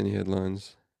me any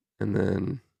headlines, and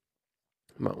then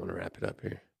I might want to wrap it up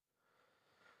here.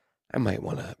 I might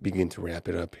want to begin to wrap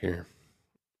it up here.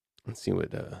 Let's see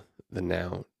what the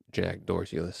now Jack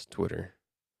Dorsey-less Twitter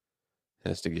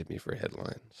has to give me for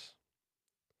headlines.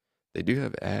 They do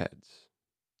have ads.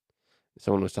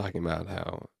 Someone was talking about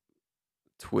how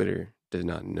Twitter does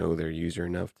not know their user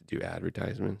enough to do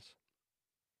advertisements.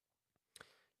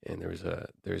 And there's a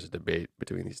debate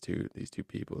between these two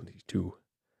people, these two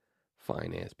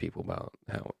finance people about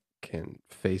how can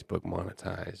Facebook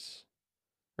monetize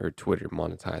or Twitter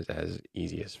monetize as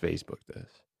easy as Facebook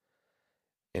does.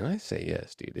 And I say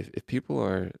yes, dude. If people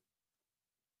are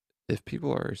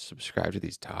subscribed to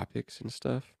these topics and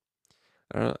stuff,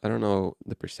 I don't know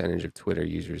the percentage of Twitter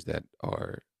users that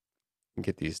are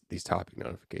get these topic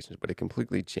notifications, but it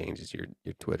completely changes your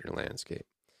Twitter landscape.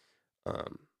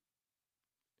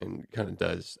 And kind of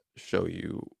does show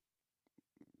you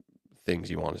things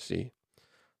you want to see.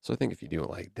 So I think if you do it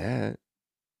like that,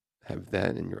 have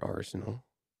that in your arsenal,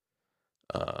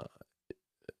 a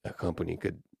company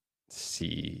could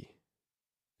see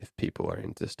if people are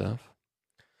into stuff.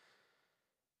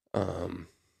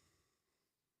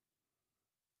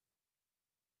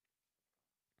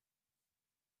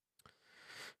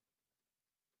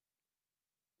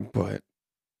 But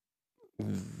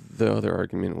the other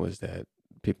argument was that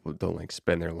people don't like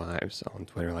spend their lives on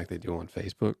Twitter like they do on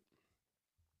Facebook,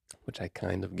 which I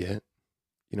kind of get.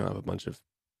 You know, I have a bunch of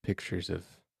pictures of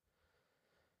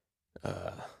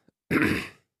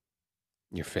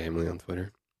your family on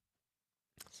Twitter.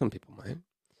 Some people might,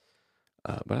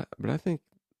 but I think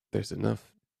there's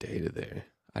enough data there.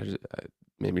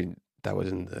 Maybe that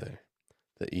was in the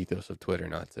ethos of Twitter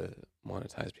not to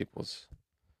monetize people's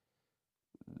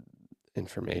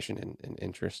information and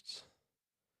interests.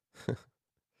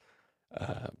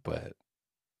 But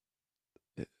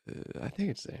I think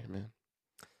it's there, man.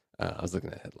 I was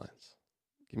looking at headlines.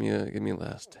 Give me a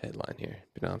last headline here.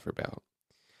 Been on for about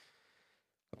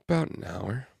an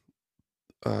hour.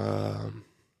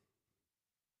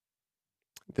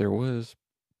 There was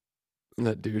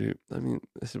that dude. I mean,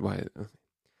 this is why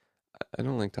I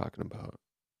don't like talking about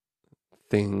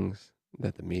things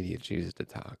that the media chooses to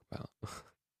talk about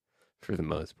for the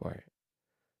most part,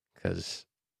 because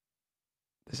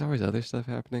there's always other stuff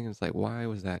happening. It's like, why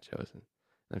was that chosen?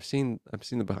 I've seen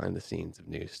the behind the scenes of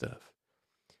new stuff,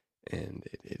 and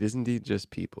it is indeed just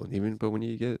people. And but when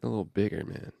you get a little bigger,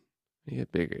 man, when you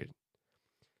get bigger,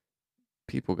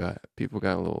 people got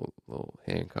little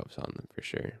handcuffs on them for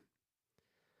sure.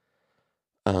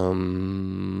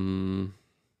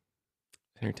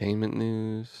 Entertainment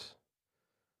news.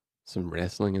 some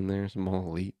wrestling in there, some all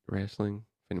elite wrestling.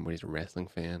 If anybody's a wrestling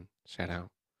fan, shout out.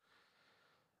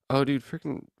 Oh, dude,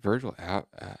 freaking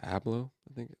Abloh.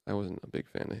 I think I wasn't a big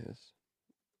fan of his.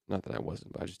 Not that I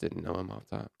wasn't, but I just didn't know him off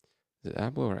top. Is it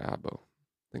Abloh or Abo?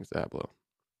 I think it's Abloh.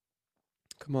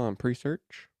 Come on,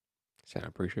 pre-search. Shout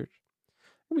out pre-search.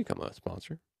 Become a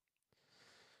sponsor.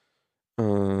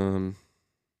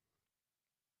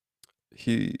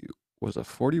 He was a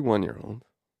 41-year-old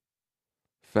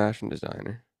fashion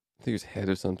designer. I think he was head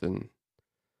of something,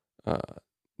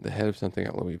 the head of something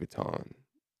at Louis Vuitton.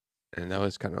 And that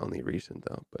was kind of only recent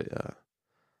though. But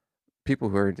people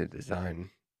who are into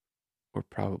design were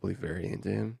probably very into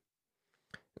him.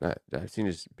 And I've seen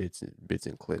just bits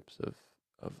and clips of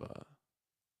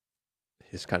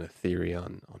his kind of theory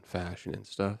on fashion and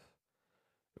stuff.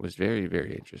 It was very,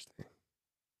 very interesting.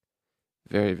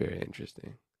 Very, very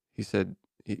interesting. He said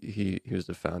he was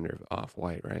the founder of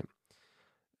Off-White, right?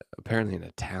 Apparently an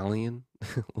Italian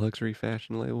luxury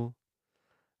fashion label.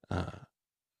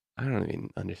 I don't even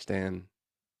understand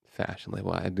fashion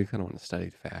label. I do kind of want to study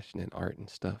fashion and art and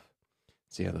stuff.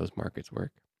 See how those markets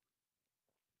work.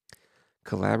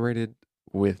 Collaborated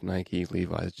with Nike,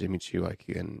 Levi's, Jimmy Choo,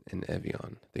 IKEA, and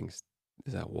Evian. I think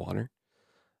is that water?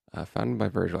 Founded by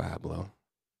Virgil Abloh.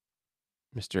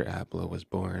 Mr. Abloh was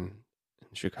born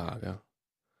in Chicago.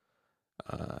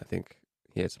 I think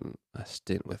he had a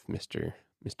stint with Mr.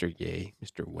 Ye,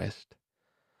 Mr. West.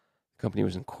 The company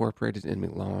was incorporated in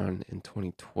Milan in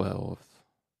 2012.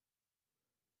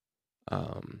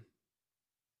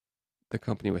 The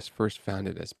company was first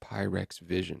founded as Pyrex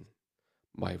Vision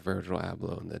by Virgil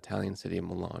Abloh in the Italian city of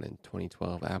Milan in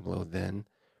 2012. Abloh then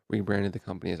rebranded the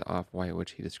company as Off-White,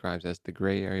 which he describes as the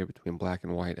gray area between black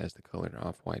and white as the color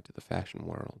Off-White to the fashion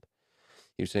world.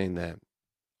 He was saying that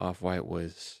Off-White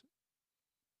was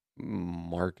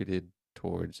marketed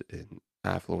towards an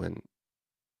affluent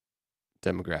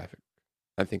demographic.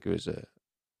 I think it was a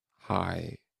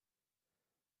high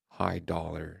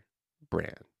dollar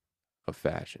brand of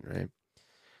fashion, right?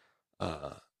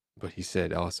 But he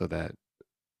said also that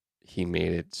he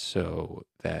made it so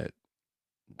that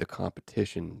the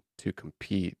competition to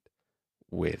compete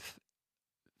with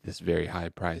this very high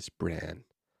priced brand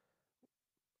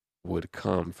would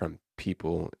come from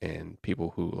people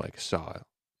who like saw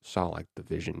like the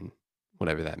vision,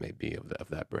 whatever that may be, of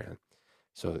that brand.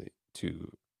 So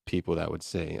to people that would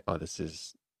say, oh, this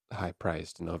is high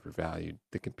priced and overvalued,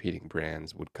 the competing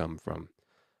brands would come from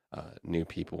new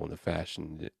people in the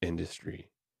fashion industry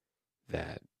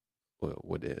that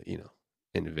would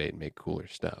innovate and make cooler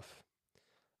stuff.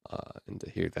 And to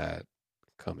hear that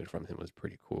coming from him was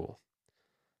pretty cool.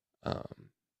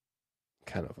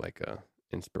 Kind of like a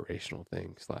inspirational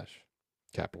thing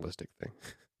 / capitalistic thing.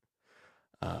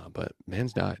 But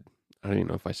man's died. I don't even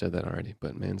know if I said that already,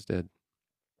 but man's dead.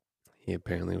 He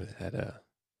apparently had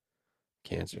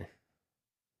cancer.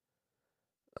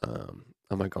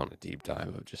 I might go on a deep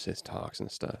dive of just his talks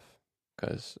and stuff,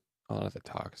 because a lot of the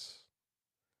talks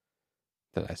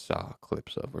that I saw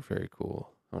clips of were very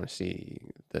cool. I want to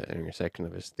see the intersection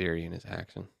of his theory and his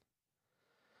action.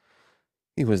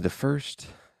 He was the first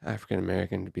African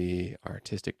American to be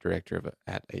artistic director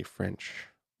at a French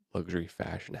luxury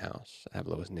fashion house.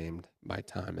 Abloh was named by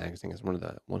Time magazine as one of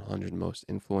the 100 most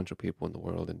influential people in the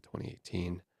world in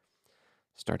 2018.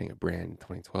 Starting a brand in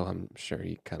 2012, I'm sure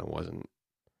he kind of wasn't.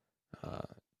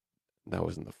 That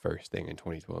wasn't the first thing in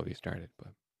 2012 he started,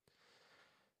 but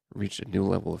reached a new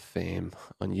level of fame,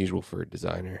 unusual for a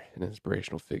designer, an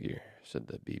inspirational figure, said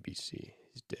the BBC.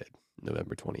 He's dead,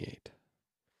 November 28th.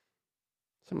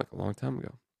 Seemed like a long time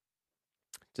ago.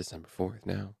 December 4th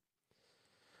now.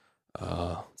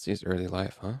 Let's see his early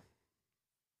life, huh?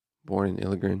 Born in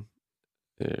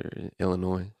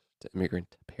Illinois, to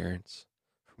immigrant parents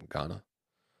from Ghana.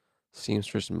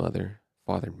 Seamstress mother,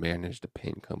 father managed a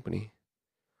paint company.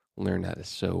 Learned how to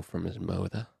sew from his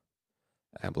mother.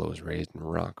 Abloh was raised in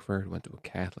Rockford, went to a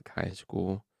Catholic high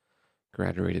school,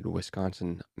 graduated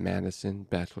Wisconsin-Madison,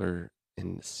 bachelor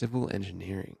in civil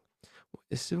engineering.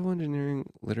 Is civil engineering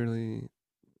literally...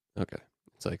 Okay,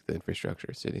 it's like the infrastructure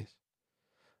of cities.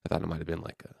 I thought it might have been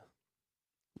like a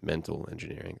mental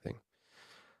engineering thing.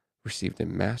 Received a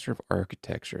Master of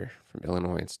Architecture from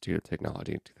Illinois Institute of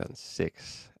Technology in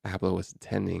 2006. Abloh was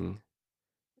attending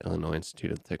Illinois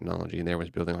Institute of Technology, and there was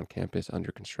building on campus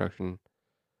under construction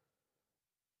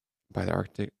by the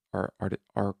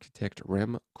architect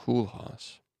Rem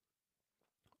Koolhaas.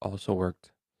 Also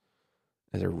worked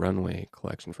as a runway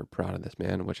collection for Prada, this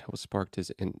man, which helped spark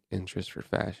his interest for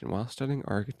fashion while studying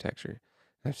architecture.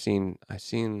 I've seen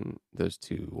those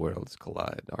two worlds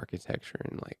collide, architecture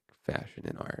and like fashion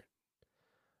and art.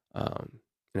 And,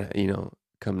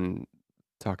 come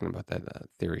talking about that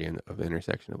theory of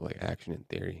intersection of like action and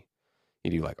theory.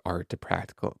 You do like art to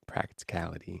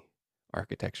practicality.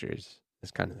 Architecture is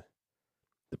kind of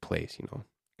the place, you know.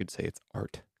 You could say it's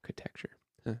architecture.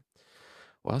 Huh.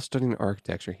 While studying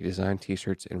architecture, he designed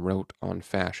T-shirts and wrote on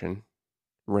fashion,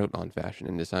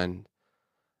 and designed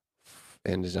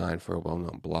for a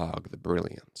well-known blog, The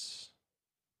Brilliance.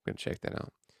 I'm gonna check that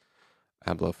out.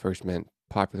 Abloh first met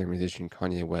popular musician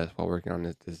Kanye West while working on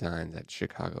his designs at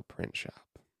Chicago print shop.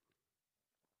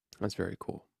 That's very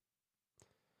cool.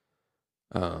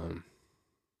 A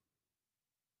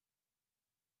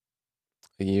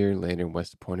year later,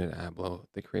 West appointed Abloh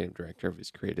the creative director of his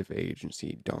creative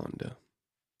agency, Donda,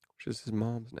 which is his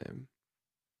mom's name.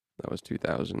 That was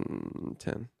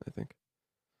 2010, I think.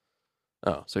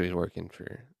 Oh, so he's working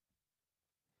for.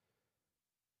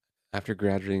 After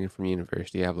graduating from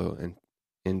university, Abloh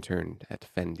interned at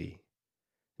Fendi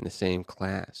in the same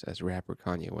class as rapper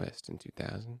Kanye West in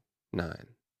 2009.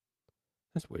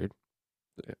 That's weird.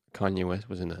 Kanye West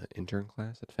was in an intern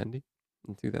class at Fendi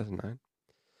in 2009.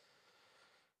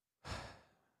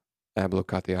 Abloh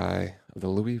caught the eye of the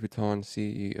Louis Vuitton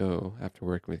CEO after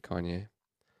working with Kanye.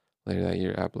 Later that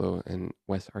year, Abloh and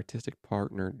West's artistic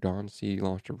partner Don C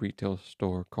launched a retail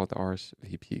store called the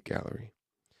RSVP Gallery.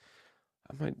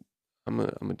 I'm gonna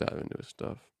dive into his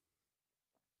stuff.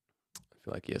 I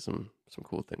feel like he has some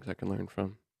cool things I can learn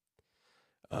from.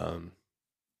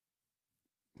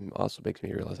 Also makes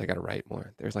me realize I gotta write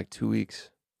more. There's like 2 weeks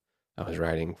I was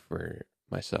writing for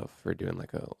myself for doing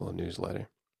like a little newsletter,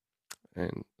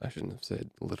 and I shouldn't have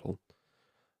said little,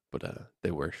 but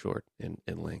they were short in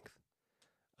length.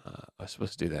 I was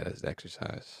supposed to do that as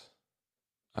exercise.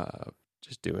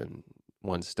 Just doing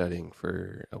one studying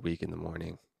for a week in the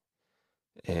morning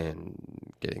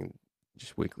and getting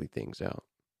just weekly things out.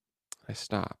 I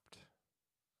stopped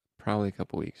probably a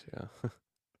couple weeks ago.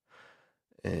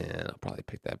 And I'll probably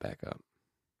pick that back up.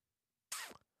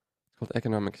 It's called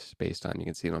Economic Space Time. You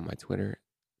can see it on my Twitter,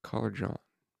 Caller John.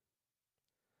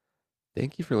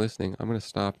 Thank you for listening. I'm gonna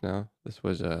stop now. This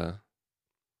was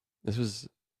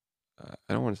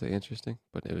I don't want to say interesting,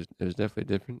 but it was definitely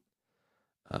different.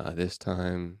 This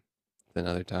time than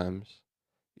other times,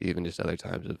 even just other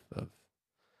times of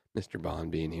Mr. Bond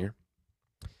being here,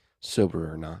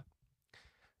 sober or not.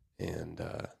 And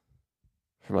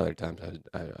from other times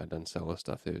I done solo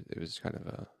stuff. It was kind of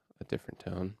a different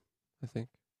tone, I think,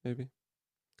 maybe.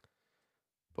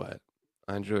 But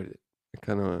I enjoyed it. I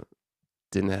kind of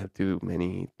didn't have to do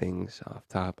many things off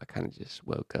top. I kind of just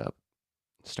woke up,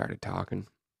 started talking.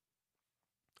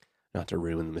 Not to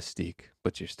ruin the mystique,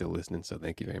 but you're still listening, so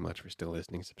thank you very much for still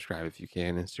listening. Subscribe if you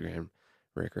can. Instagram,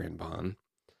 Ricker and Bond.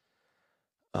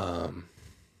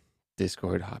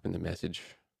 Discord, hop in the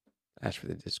message. Ask for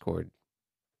the Discord.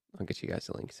 I'll get you guys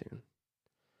a link soon.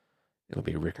 It'll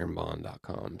be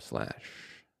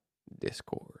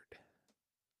rickandbond.com/Discord.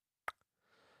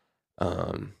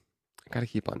 I gotta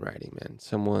keep on writing, man.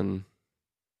 Someone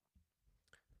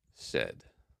said,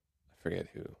 I forget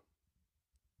who.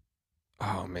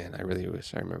 Oh man, I really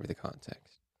wish I remember the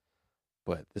context.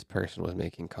 But this person was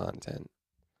making content,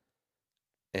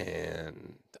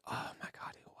 and oh my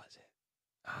god, who was it?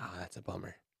 That's a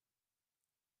bummer.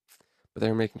 But they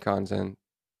were making content,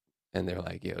 and they're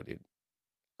like, "Yo, dude,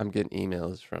 I'm getting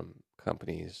emails from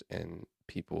companies and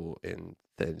people in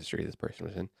the industry this person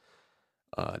was in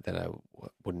that I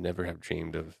would never have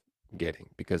dreamed of getting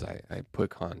because I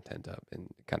put content up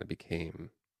and it kind of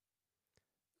became,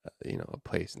 a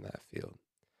place in that field.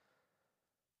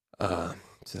 So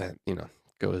that,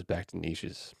 goes back to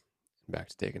niches, back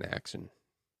to taking action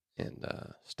and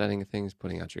studying things,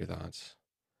 putting out your thoughts,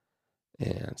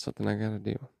 and something I gotta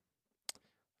do.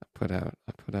 I put out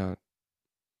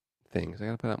things. I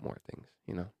gotta put out more things,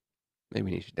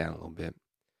 Maybe niche it down a little bit.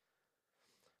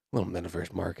 A little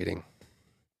metaverse marketing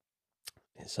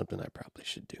is something I probably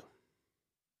should do.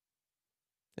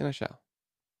 And I shall.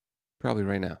 Probably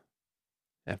right now,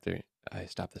 after I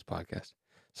stop this podcast.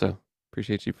 So,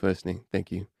 appreciate you for listening.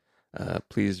 Thank you.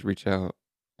 Please reach out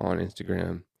on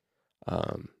Instagram.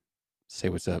 Say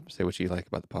what's up. Say what you like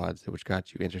about the pod. Say what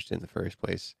got you interested in the first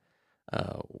place.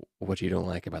 What you don't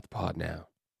like about the pod now.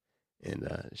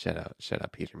 And shout out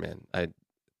Peter, man.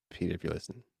 Peter, if you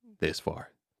listen this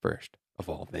far, first of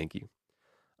all, thank you.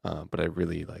 But I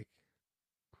really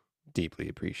deeply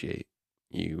appreciate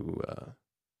you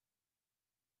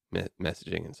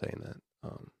messaging and saying that.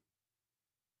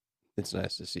 It's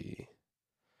nice to see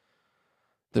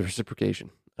the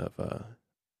reciprocation of a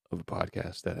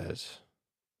podcast that has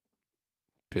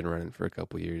been running for a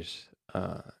couple years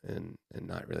and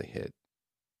not really hit,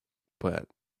 but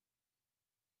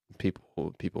people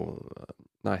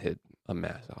not hit a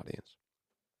mass audience.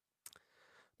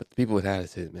 But the people it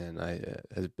has hit, man,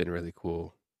 has been really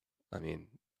cool. I mean,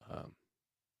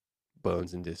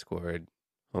 Bones in Discord,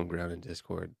 Homeground in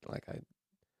Discord, like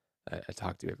I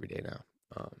talk to every day now.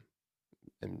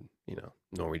 And, you know,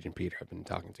 Norwegian Peter I've been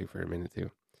talking to for a minute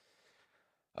too.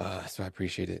 So I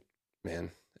appreciate it,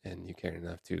 man. And you care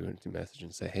enough to message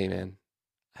and say, hey, man,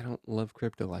 I don't love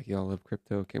crypto like y'all love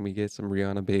crypto. Can we get some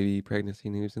Rihanna baby pregnancy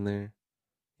news in there?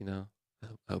 You know,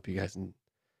 I hope you guys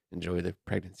enjoy the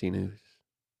pregnancy news.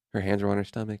 Her hands are on her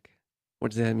stomach.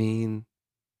 What does that mean?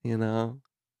 You know?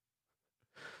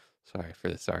 Sorry for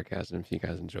the sarcasm. If you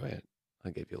guys enjoy it,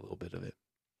 I'll give you a little bit of it.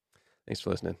 Thanks for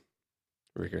listening.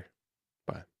 Ricker.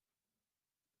 Bye.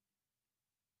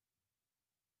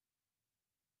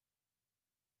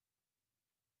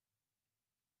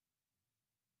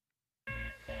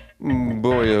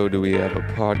 Boy, oh, do we have a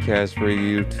podcast for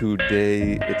you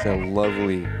today. It's a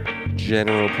lovely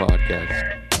general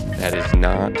podcast that is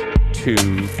not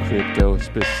too crypto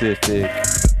specific.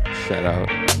 Shout out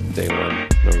day one,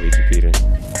 Norwegian Peter.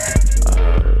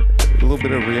 A little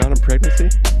bit of Rihanna pregnancy.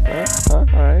 All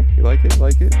right, you like it?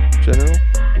 Like it? General,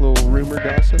 a little rumor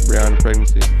gossip. Rihanna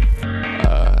pregnancy.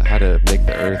 How to make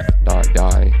the earth not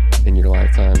die in your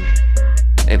lifetime,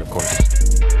 and of course,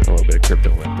 a little bit of crypto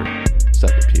web3.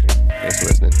 Sup it, Peter. Thanks for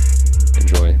listening.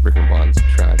 Enjoy Rick and Bond.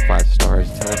 Subscribe 5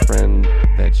 stars. Tell a friend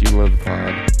that you love the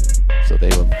pod, so they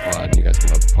love the pod, and you guys can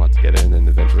love the pod together, and then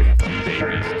eventually have like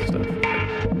babies and stuff.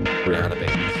 Rihanna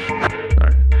babies. All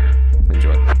right.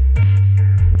 Enjoy.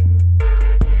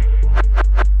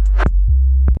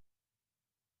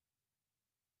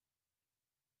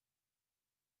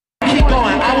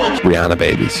 Rihanna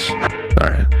babies. All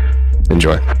right.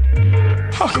 Enjoy.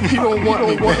 How come you don't want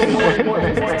me? You know that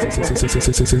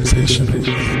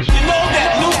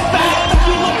new style that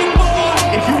you're looking for?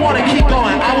 If you want to keep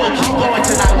going, I will keep going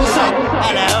tonight. What's up?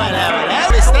 Hello.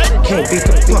 Can't beat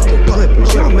the fucking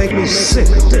Clippers. Y'all make me sick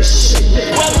of this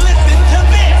shit. Well, listen to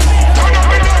this.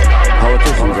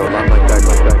 Politicians are not like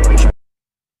that.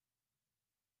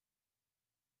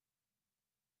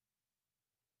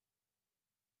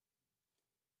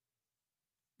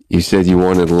 You said you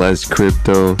wanted less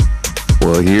crypto?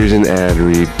 Well, here's an ad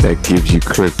read that gives you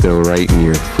crypto right in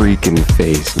your freaking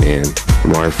face, man.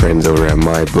 From our friends over at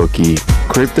MyBookie.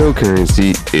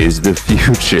 Cryptocurrency is the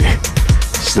future.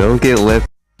 So don't get left.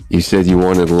 You said you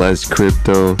wanted less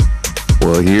crypto?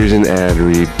 Well, here's an ad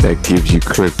read that gives you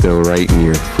crypto right in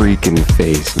your freaking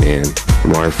face, man.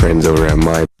 From our friends over at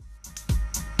MyBookie.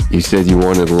 You said you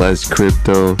wanted less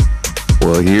crypto?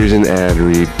 Well, here's an ad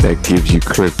read that gives you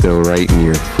crypto right in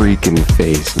your freaking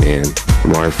face, man.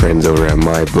 From our friends over at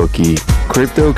MyBookie. Crypto